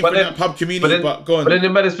never came from that pub community, but go on. But then the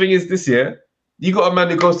maddest thing is this year, you got a man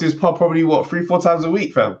who goes to his pub probably, 3-4 times a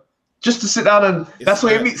week, fam? Just to sit down and that's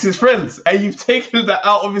where he meets his friends. And you've taken that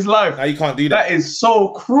out of his life. No, you can't do that. That is so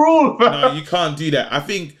cruel, fam. No, you can't do that. I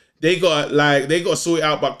think they got to sort it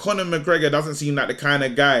out, but Conor McGregor doesn't seem like the kind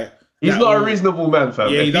of guy. He's not a reasonable man,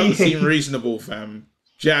 fam. Yeah, he doesn't seem reasonable, fam.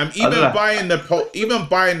 Jam. Even buying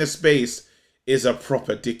the space is a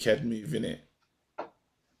proper dickhead move, innit?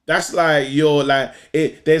 That's like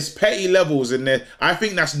there's petty levels in there. I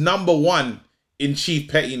think that's number one in chief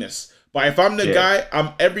pettiness. But if I'm the guy,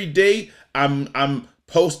 every day I'm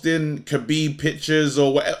posting Khabib pictures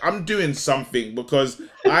or whatever. I'm doing something because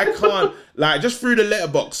I can't just through the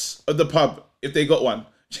letterbox of the pub if they got one.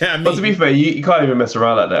 You know what I mean? But to be fair, you can't even mess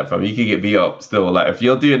around like that, fam. You could get beat up still. Like if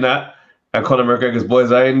you're doing that and Conor McGregor's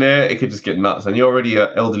boys are in there, it could just get nuts. And you're already an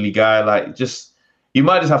elderly guy. You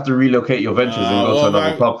might just have to relocate your ventures and go to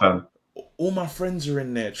another pub, fam. All my friends are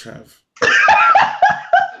in there, Trav.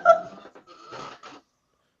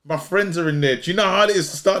 My friends are in there. Do you know how it is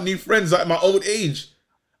to start new friends at my old age?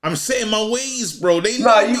 I'm setting my ways, bro. They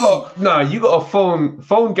know you got to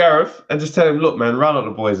phone Gareth and just tell him, look, man, round up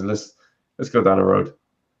the boys and let's go down the road.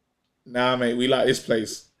 Nah, mate, we like this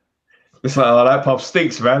place. It's like, that pub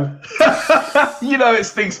stinks, man. You know it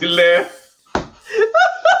stinks in there.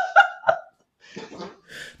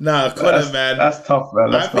 Nah, Conor, man. That's tough,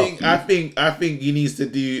 man. I think he needs to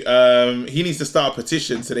do. He needs to start a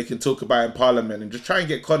petition so they can talk about it in Parliament and just try and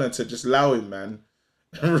get Conor to just allow him, man.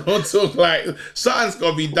 Real talk, something's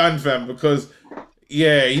got to be done, fam. Because he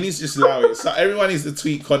needs to just allow it. So everyone needs to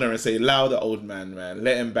tweet Conor and say, "Allow the old man,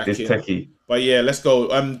 let him back in." Techie. But yeah, let's go.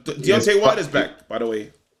 Deontay Wilder's back, by the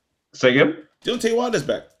way. Say again? Deontay Wilder's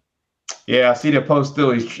back. Yeah, I see the post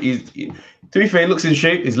still. He's to be fair, he looks in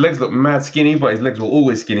shape. His legs look mad skinny, but his legs were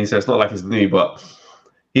always skinny, so it's not like it's new. But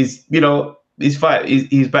he's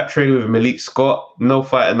back training with Malik Scott. No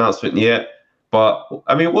fight announcement yet. But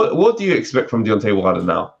I mean, what do you expect from Deontay Wilder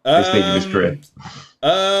now? This stage of his career.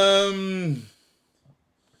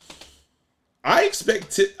 I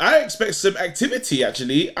expect some activity.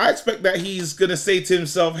 Actually, I expect that he's gonna say to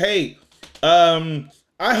himself, "Hey, I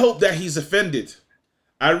hope that he's offended.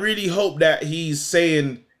 I really hope that he's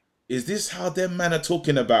saying, is this how them men are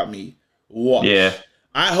talking about me? What? Yeah.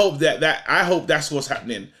 I hope that's what's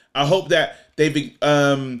happening. I hope that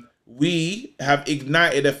we have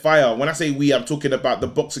ignited a fire. When I say we, I'm talking about the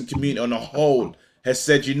boxing community on a whole has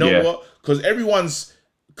said, you know what? Because everyone's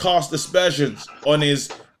cast aspersions on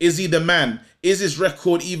is he the man? Is his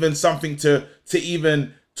record even something to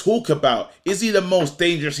even talk about? Is he the most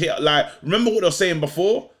dangerous hit? Remember what I was saying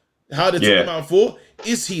before? How they talking about before?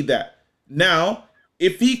 Is he that? Now,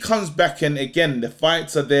 if he comes back and again the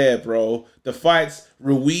fights are there, bro. The fights.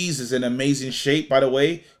 Ruiz is in amazing shape, by the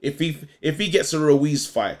way. If he gets a Ruiz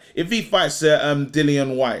fight, if he fights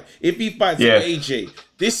Dillian White, if he fights AJ,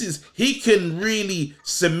 he can really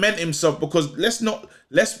cement himself because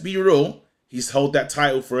let's be real. He's held that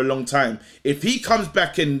title for a long time. If he comes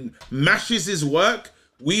back and mashes his work,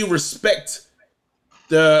 we respect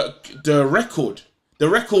the record. The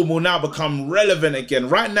record will now become relevant again.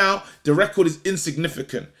 Right now, the record is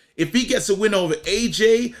insignificant. If he gets a win over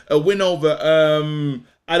AJ, a win over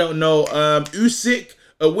Usyk,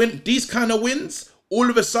 these kind of wins, all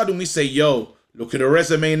of a sudden we say, yo, look at the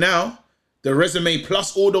resume now. The resume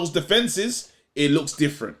plus all those defenses, it looks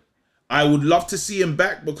different. I would love to see him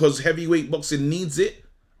back because heavyweight boxing needs it.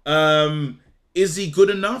 Is he good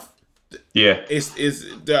enough? Yeah.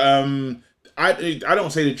 I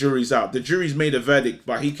don't say the jury's out. The jury's made a verdict,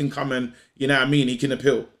 but he can come and, you know what I mean, he can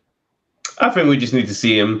appeal. I think we just need to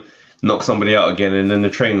see him knock somebody out again, and then the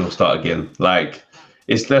training will start again. Like,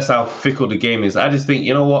 that's how fickle the game is. I just think,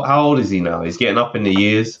 you know what? How old is he now? He's getting up in the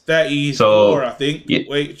years. 34, so, I think. Yeah,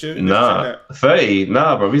 Wait, 30.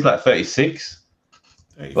 Nah, bro. He's like 36.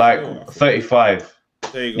 34, 35.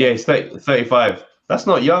 There you go. Yeah, he's 35. That's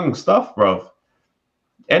not young stuff, bro.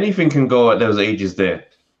 Anything can go at those ages there.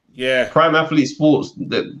 Yeah. Prime athlete sports,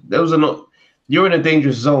 those are not... You're in a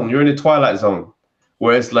dangerous zone. You're in a twilight zone.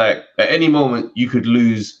 Whereas, like, at any moment, you could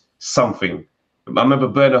lose something. I remember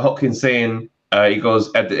Bernard Hopkins saying, he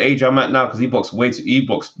goes, at the age I'm at now, because he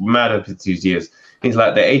boxed mad up into his years. He's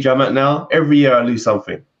like, the age I'm at now, every year I lose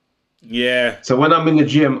something. Yeah. So when I'm in the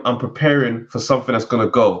gym, I'm preparing for something that's going to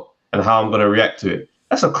go and how I'm going to react to it.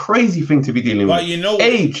 That's a crazy thing to be dealing with. But you know,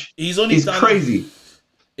 age is crazy.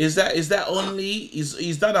 Is that only,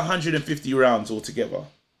 he's done 150 rounds altogether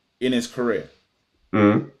in his career.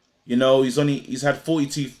 Mm-hmm. You know, he's had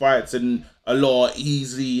 42 fights and a lot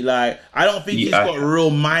easy. Like, I don't think he's got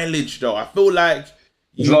real mileage though. I feel like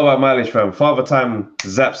it's not about mileage, fam. Father Time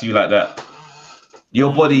zaps you like that.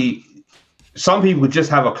 Your body. Some people just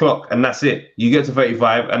have a clock and that's it. You get to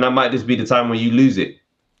 35, and that might just be the time when you lose it.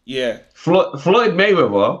 Yeah. Floyd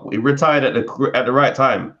Mayweather, he retired at the right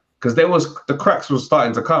time because the cracks was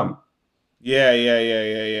starting to come. Yeah.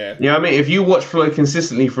 You know what I mean? If you watch Floyd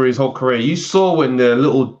consistently for his whole career, you saw when the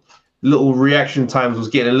little reaction times was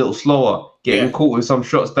getting a little slower, getting caught with some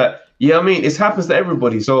shots that, you know what I mean? It happens to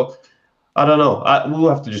everybody. So, I don't know. We'll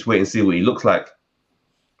have to just wait and see what he looks like.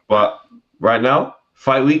 But right now,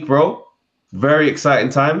 fight week, bro. Very exciting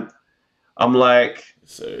time. I'm like,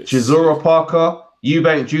 Chisora Parker,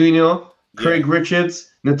 Eubank Jr., Craig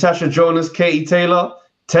Richards, Natasha Jonas, Katie Taylor,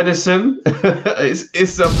 Tennyson.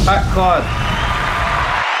 it's a packed card.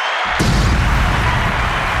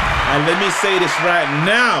 And let me say this right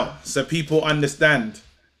now so people understand.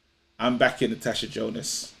 I'm backing Natasha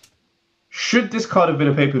Jonas. Should this card have been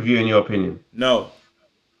a pay-per-view in your opinion? No.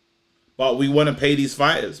 But we want to pay these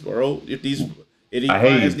fighters, bro. If these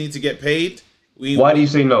fighters need to get paid, why do you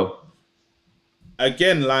say no?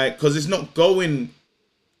 Again, like, because it's not going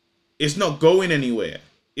anywhere,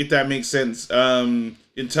 if that makes sense.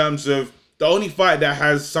 In terms of the only fight that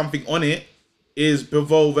has something on it is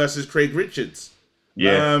Bivol versus Craig Richards.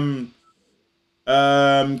 Yeah.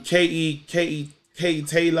 Katie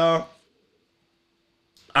Taylor.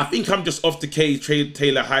 I think I'm just off the Katie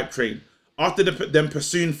Taylor hype train. After them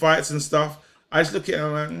Pursuing fights and stuff, I just look at her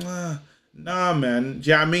like, nah, man. Do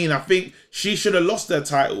you know what I mean? I think she should have lost her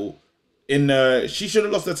title she should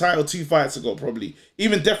have lost the title 2 fights ago, probably.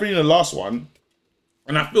 Even definitely in the last one.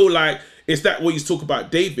 And I feel like it's that what you talk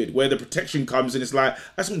about David, where the protection comes and it's like,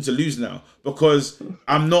 I just want to lose now because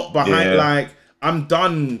I'm not behind. Like, I'm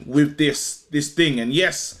done with this thing. And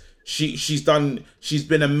yes, she's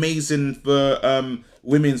been amazing for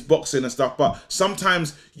women's boxing and stuff. But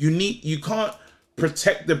sometimes you can't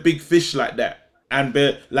protect the big fish like that and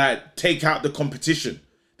take out the competition.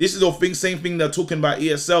 This is the same thing they're talking about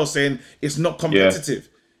ESL, saying it's not competitive.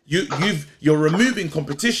 You're removing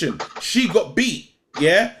competition. She got beat.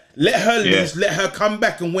 Yeah, let her lose. Let her come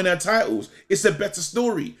back and win her titles. It's a better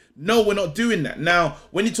story. No, we're not doing that. Now,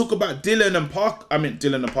 when you talk about Dylan and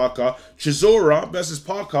Parker, Chisora versus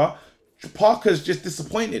Parker, Parker's just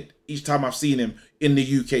disappointed each time I've seen him in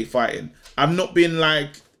the UK fighting. I've not been like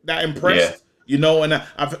that impressed. Yeah. You know, and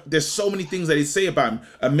there's so many things that they say about him.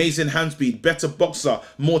 Amazing hand speed, better boxer,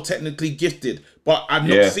 more technically gifted. But I've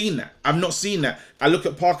not seen that. I look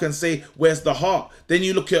at Parker and say, where's the heart? Then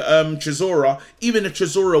you look at Chisora. Even if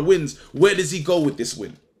Chisora wins, where does he go with this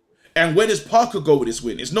win? And where does Parker go with this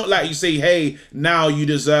win? It's not like you say, hey, now you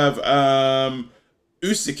deserve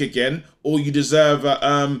Usyk again, or you deserve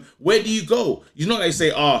where do you go? You know, they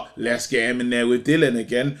say, let's get him in there with Dylan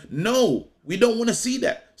again. No, we don't want to see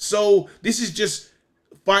that. So this is just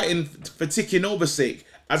fighting for ticking over sake.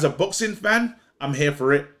 As a boxing fan, I'm here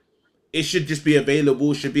for it. It should just be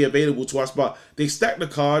available. It should be available to us. But they stack the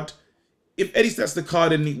card. If Eddie stacks the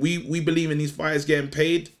card and we believe in these fighters getting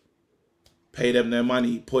paid, pay them their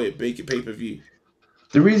money. Make it pay-per-view.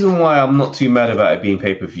 The reason why I'm not too mad about it being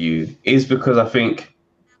pay-per-view is because I think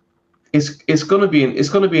it's gonna be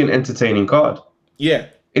an entertaining card. Yeah.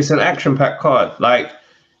 It's an action-packed card. Like,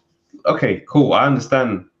 okay, cool. I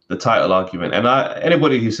understand the title argument, and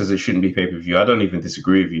anybody who says it shouldn't be pay-per-view, I don't even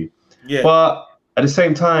disagree with you. Yeah. But at the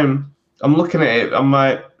same time, I'm looking at it. I'm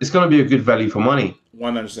like, it's gonna be a good value for money.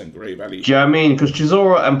 100% great value. Do you know what I mean? Because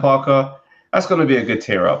Chisora and Parker, that's gonna be a good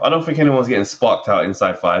tear up. I don't think anyone's getting sparked out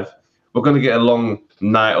inside 5. We're gonna get a long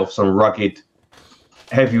night of some rugged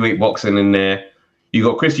heavyweight boxing in there. You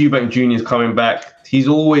got Chris Eubank Jr. is coming back. He's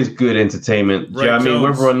always good entertainment. Do you know what I mean?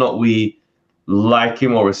 Whether or not we like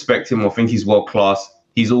him or respect him or think he's world class,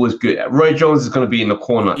 he's always good. Roy Jones is going to be in the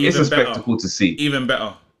corner. It's a spectacle to see. Even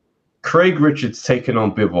better. Craig Richards taking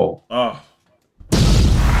on Bivol. Oh.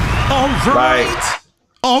 All right.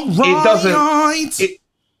 All right.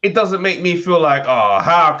 It doesn't make me feel like,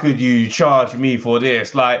 how could you charge me for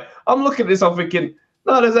this? Like, I'm looking at this, I'm thinking,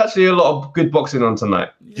 no, there's actually a lot of good boxing on tonight.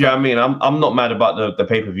 Do you know what I mean? I'm not mad about the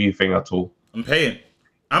pay-per-view thing at all. I'm paying.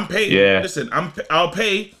 Yeah. Listen, I'll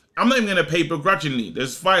pay. I'm not even gonna pay begrudgingly.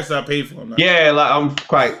 There's fights that I pay for. Like, yeah, like I'm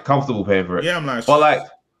quite comfortable paying for it. Yeah, I'm nice. But like,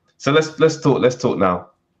 so let's talk now.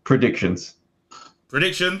 Predictions.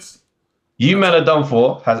 You Men Are Done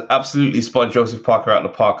For has absolutely spot Joseph Parker out the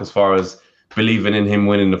park as far as believing in him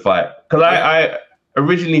winning the fight. Because I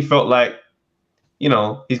originally felt like, you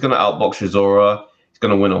know, he's gonna outbox Chisora.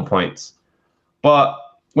 Going to win on points. But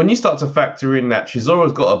when you start to factor in that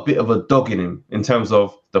Chisora's got a bit of a dog in him in terms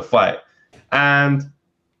of the fight, and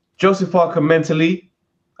Joseph Parker mentally,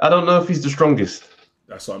 I don't know if he's the strongest.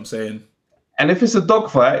 That's what I'm saying. And if it's a dog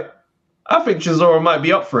fight, I think Chisora might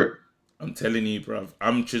be up for it. I'm telling you, bruv.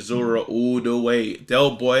 I'm Chisora all the way.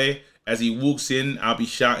 Del Boy, as he walks in, I'll be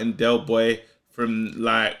shouting Del Boy from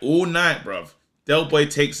like all night, bruv. Del Boy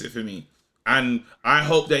takes it for me. And I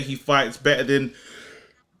hope that he fights better than...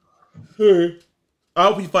 I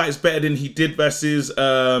hope he fights better than he did versus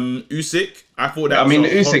Usyk. I thought that.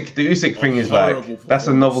 The Usyk thing is like, that's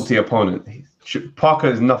a novelty opponent.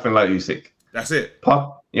 Parker is nothing like Usyk. That's it. You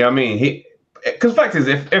know what I mean? Because fact is,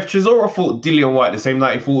 if Chisora fought Dillian White the same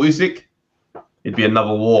night he fought Usyk, it'd be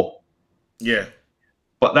another war. Yeah.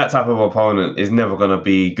 But that type of opponent is never gonna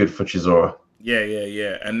be good for Chisora.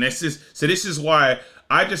 Yeah. And this is why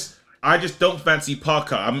I just don't fancy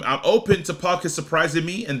Parker. I'm open to Parker surprising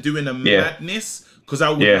me and doing a madness because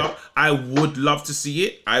I would love to see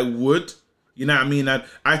it. I would, you know what I mean?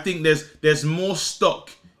 I think there's more stock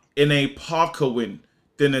in a Parker win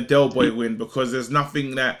than a Del Boy win because there's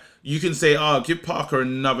nothing that you can say. Give Parker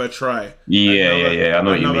another try. Yeah. I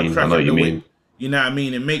know what you mean. You know what I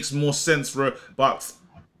mean? It makes more sense but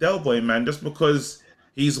Del Boy, man, just because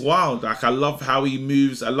he's wild. Like I love how he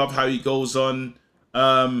moves. I love how he goes on.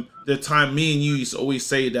 The time me and you used to always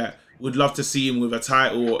say that we'd love to see him with a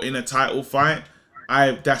title or in a title fight.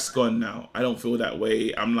 That's gone now. I don't feel that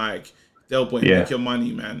way. I'm like, Del Boy, make your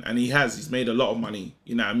money, man. And he's made a lot of money.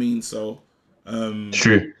 You know what I mean? So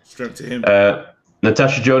true. Strength to him.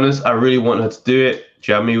 Natasha Jonas, I really want her to do it.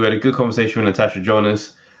 Do you know what I mean? We had a good conversation with Natasha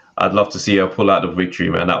Jonas. I'd love to see her pull out the victory,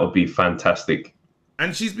 man. That would be fantastic.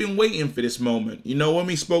 And she's been waiting for this moment. You know, when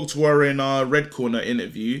we spoke to her in our Red Corner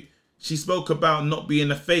interview, she spoke about not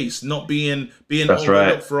being a face, not being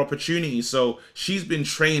overlooked for opportunities. So she's been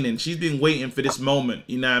training. She's been waiting for this moment.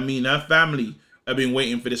 You know what I mean? Her family have been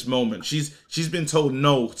waiting for this moment. She's been told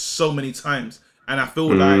no so many times. And I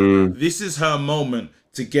feel like this is her moment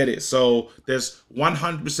to get it. So there's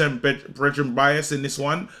 100% brethren bias in this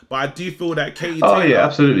one. But I do feel that Katie Taylor... Oh, yeah,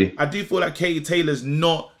 absolutely. I do feel like Katie Taylor's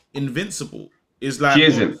not invincible. It's like she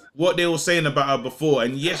isn't. What they were saying about her before.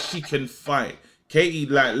 And yes, she can fight. Katie,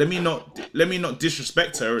 like, let me not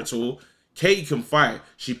disrespect her at all. Katie can fight.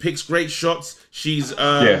 She picks great shots. She's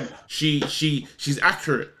she's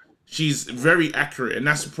accurate. She's very accurate, and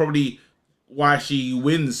that's probably why she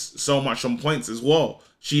wins so much on points as well.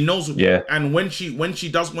 She knows, and when she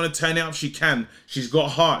does want to turn it up, she can. She's got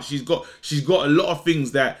heart. She's got a lot of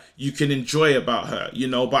things that you can enjoy about her, you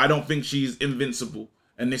know. But I don't think she's invincible,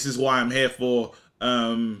 and this is why I'm here for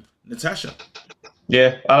Natasha.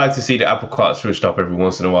 Yeah, I like to see the apple cart switched up every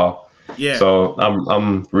once in a while. Yeah. So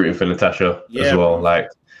I'm rooting for Natasha as well. Bro. Like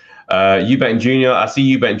Eubank Jr., I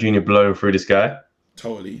see Eubank Jr. blowing through this guy.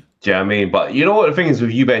 Totally. Do you know what I mean? But you know what the thing is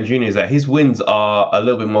with Eubank Jr. is that his wins are a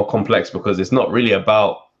little bit more complex because it's not really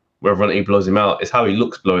about whether or not he blows him out. It's how he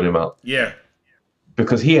looks blowing him out. Yeah.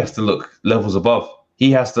 Because he has to look levels above.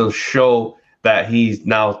 He has to show that he's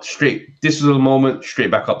now straight. This was the moment,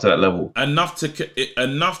 straight back up to that level. Enough to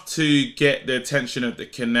get the attention of the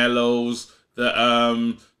Canelos,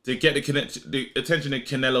 to get the attention of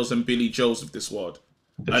Canelos and Billy Joes of this world.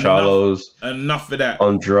 The Charlos. Enough of that.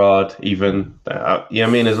 Andrade, even. Yeah, I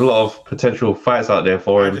mean, there's a lot of potential fights out there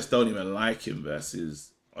for him. I just don't even like him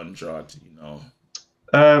versus Andrade, you know.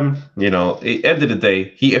 You know, at the end of the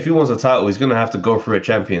day, if he wants a title, he's gonna have to go through a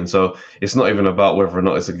champion. So it's not even about whether or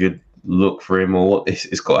not it's a good look for him or what.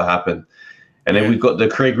 It's got to happen. And then we've got the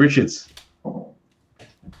Craig Richards.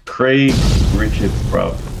 Craig Richards,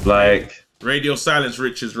 bro. Like Radio silence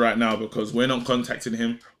Richards right now because we're not contacting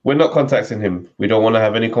him. We're not contacting him. We don't want to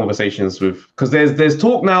have any conversations with because there's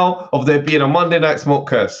talk now of there being a Monday Night Smoke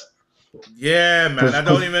curse. Yeah, man. I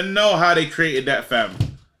don't even know how they created that, fam.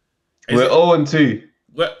 We're 0-2.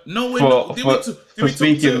 Well, no, we're not. For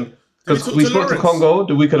speaking, because we spoke to Congo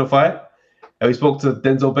the week of the fight, and we spoke to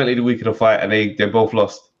Denzel Bentley the week of the fight, and they both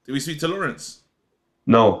lost. Did we speak to Lawrence?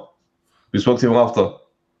 No, we spoke to him after.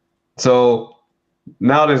 So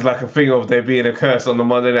now there's like a thing of there being a curse on the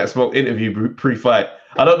Monday Night Smoke interview pre-fight.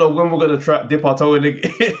 I don't know when we're gonna try dip our toe in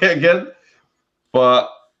again, but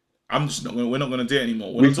I'm just not. We're not gonna do it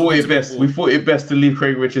anymore. We thought it best to leave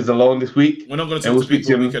Craig Richards alone this week. We're not gonna talk to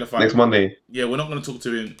people we could have fight next Monday. Yeah, we're not gonna talk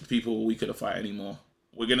to people we could have fight anymore.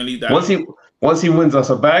 We're gonna leave that. Once he wins us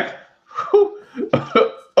a bag,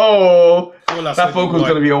 that phone call's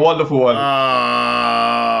gonna be a wonderful one.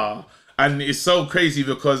 And it's so crazy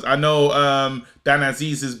because I know Dan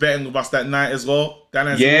Aziz is betting with us that night as well. Dan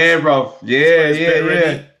Aziz, yeah, bro.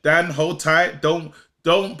 Yeah. Dan, hold tight. Don't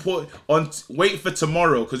put on. Wait for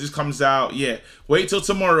tomorrow because this comes out. Yeah, wait till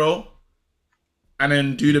tomorrow, and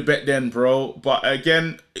then do the bet then, bro. But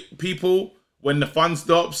again, people, when the fun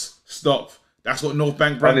stops, stop. That's what North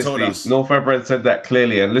Bank Brand told us. North Bank Brand said that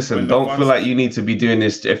clearly. And listen, don't feel like you need to be doing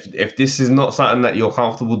this. If this is not something that you're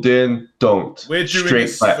comfortable doing, don't. We're doing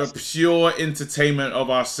this for pure entertainment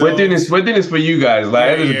of ourselves. We're doing this for you guys.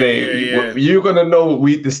 Like at the end of the day, you're gonna know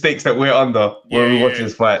the stakes that we're under when we watch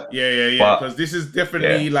this fight. Yeah. Because this is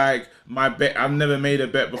definitely like my bet. I've never made a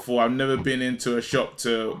bet before. I've never been into a shop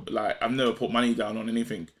I've never put money down on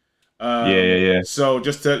anything. So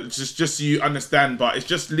just so you understand, but it's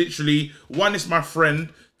just literally one, it's my friend.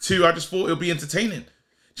 Two, I just thought it'll be entertaining.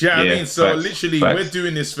 Do you know what I mean? So literally, we're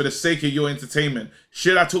doing this for the sake of your entertainment.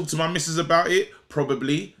 Should I talk to my missus about it?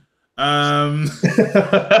 Probably. That's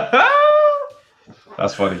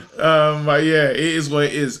funny. But yeah, it is what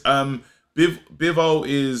it is.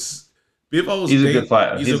 Bivol's he's a good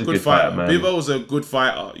fighter. He's a good fighter, man. Bivol's a good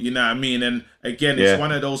fighter, you know what I mean? And again, it's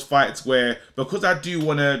one of those fights where, because I do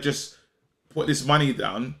want to just put this money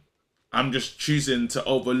down, I'm just choosing to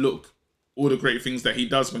overlook all the great things that he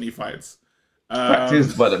does when he fights. Fact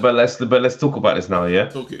is, but let's talk about this now, yeah?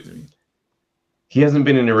 Talk it to me. He hasn't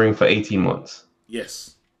been in the ring for 18 months.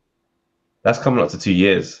 Yes. That's coming up to 2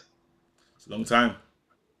 years. It's a long time.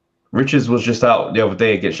 Richards was just out the other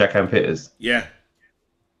day against Shakan Pitters. Yeah.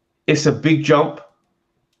 It's a big jump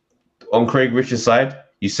on Craig Richards' side.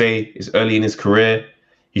 You say it's early in his career.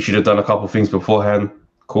 He should have done a couple things beforehand.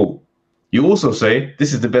 Cool. You also say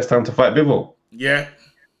this is the best time to fight Bivol. Yeah.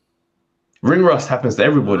 Ring rust happens to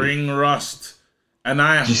everybody. Ring rust. And Do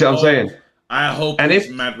you see what I'm saying? I hope and it's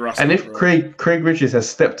mad rust. And if Craig Richards has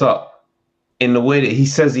stepped up in the way that he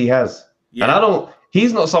says he has, and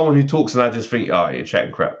he's not someone who talks and I just think, oh, you're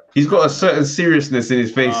chatting crap. He's got a certain seriousness in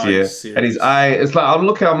his face here and his eye. It's like,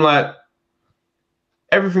 I'm like,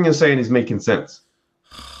 everything you're saying is making sense.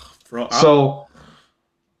 Bro,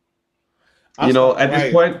 at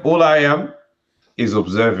this point, all I am is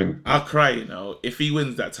observing. I'll cry, if he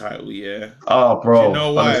wins that title, yeah. Oh, bro. Do you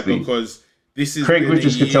know why? Honestly, because this is Craig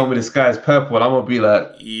Richards could tell me the sky is purple, and I'm gonna be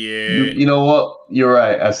like, yeah. You know what? You're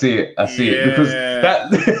right. I see it. Because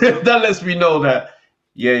that lets me know that.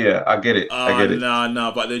 Yeah, I get it. I get it.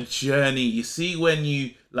 No, but the journey, you see when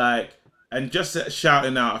you and just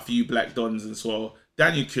shouting out a few Black Dons as well.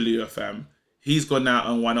 Daniel Kaluuya, fam. He's gone out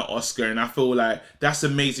and won an Oscar, and I feel like that's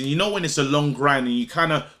amazing. You know when it's a long grind and you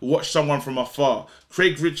kind of watch someone from afar.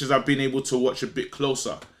 Craig Richards, I've been able to watch a bit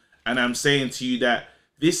closer, and I'm saying to you that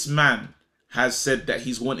this man has said that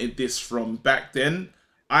he's wanted this from back then.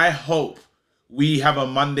 I hope we have a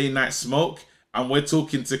Monday Night Smoke and we're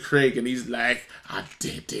talking to Craig and he's like, I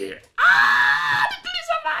did it.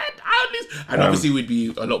 And obviously we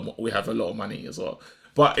have a lot of money as well.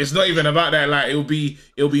 But it's not even about that. Like it'll be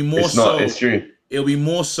more so. It's true. It'll be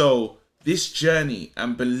more so this journey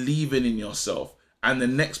and believing in yourself, and the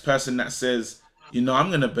next person that says, you know, I'm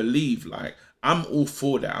going to believe, like, I'm all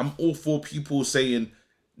for that. I'm all for people saying,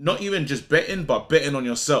 not even just betting, but betting on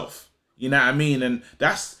yourself. You know what I mean? And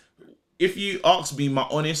that's, if you ask me my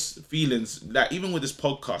honest feelings, that even with this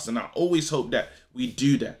podcast, and I always hope that we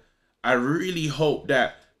do that, I really hope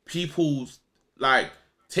that people, like,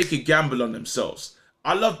 take a gamble on themselves.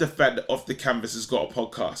 I love the fact that Off the Canvas has got a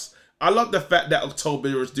podcast. I love the fact that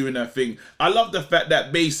October is doing her thing. I love the fact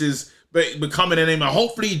that Bass is becoming a name, and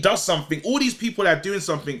hopefully he does something. All these people that are doing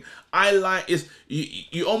something, I like is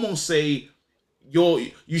you almost say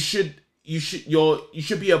you should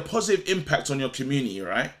be a positive impact on your community,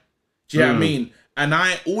 right? Do you know what I mean? And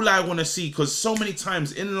all I want to see, because so many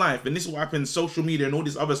times in life, and this is what happens, social media and all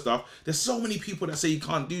this other stuff, there's so many people that say you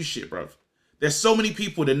can't do shit, bro. There's so many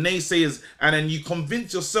people, the naysayers, and then you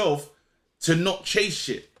convince yourself to not chase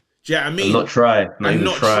shit. Do you know what I mean? And not try.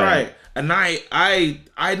 Not try. And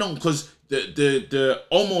I don't, because the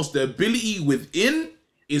almost the ability within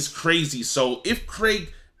is crazy. So if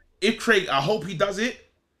Craig, I hope he does it.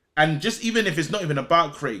 And just even if it's not even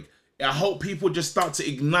about Craig, I hope people just start to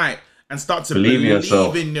ignite and start to believe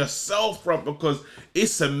in yourself, bro, because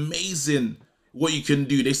it's amazing what you can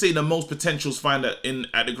do. They say the most potentials find at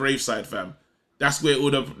the graveside, fam. That's where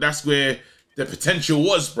the potential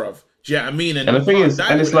was, bruv. Do you know what I mean? And the thing is,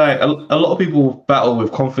 and it's like a lot of people battle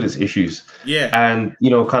with confidence issues. Yeah. And, you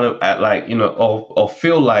know, kind of at like, you know, or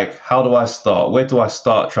feel like, how do I start? Where do I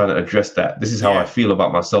start trying to address that? This is how I feel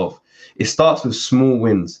about myself. It starts with small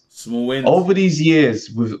wins. Small wins. Over these years,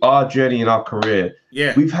 with our journey in our career,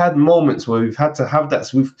 we've had moments where we've had to have that.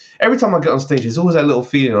 So every time I get on stage, there's always that little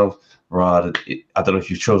feeling of, I don't know if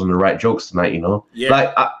you've chosen the right jokes tonight, you know? Yeah.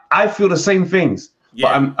 Like, I feel the same things.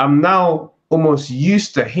 Yeah. But I'm now almost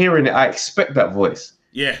used to hearing it. I expect that voice.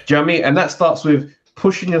 Yeah. Do you know what I mean? And that starts with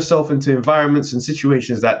pushing yourself into environments and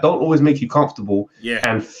situations that don't always make you comfortable. Yeah.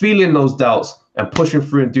 And feeling those doubts and pushing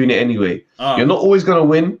through and doing it anyway. You're not always going to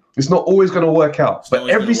win. It's not always going to work out. But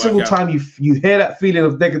every single time you hear that feeling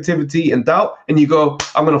of negativity and doubt, and you go,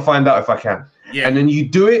 I'm going to find out if I can. Yeah. And then you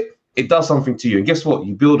do it, it does something to you. And guess what?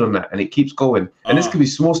 You build on that and it keeps going. And this could be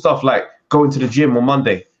small stuff like going to the gym on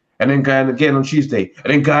Monday, and then going again on Tuesday,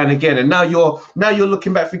 and then going again. And now you're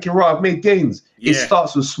looking back thinking, right, I've made gains. Yeah. It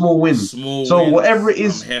starts with small wins. So whatever it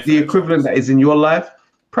is, the equivalent that is in your life,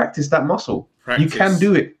 practice that muscle. You can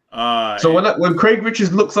do it. So when Craig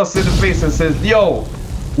Richards looks us in the face and says, yo,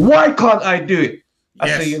 why can't I do it? I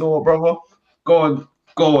say, you know what, brother? Go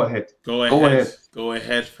ahead. Go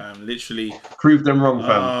ahead, fam. Literally. Prove them wrong,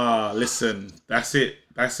 fam. Listen, that's it.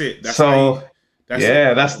 That's it. That's that.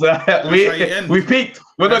 We peaked.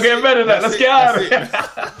 We're not getting better than that. Let's get out of it.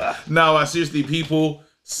 No, seriously, people,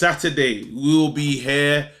 Saturday, we will be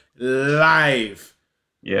here live.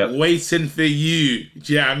 Yeah. Waiting for you.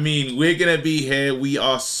 Do you know what I mean? We're going to be here. We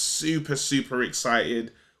are super, super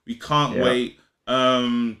excited. We can't wait.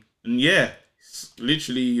 And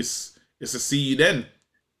literally, it's a see you then.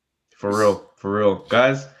 For real.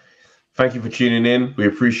 Guys, thank you for tuning in. We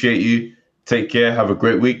appreciate you. Take care. Have a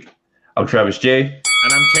great week. I'm Travis J.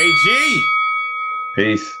 And I'm KG.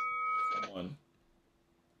 Peace.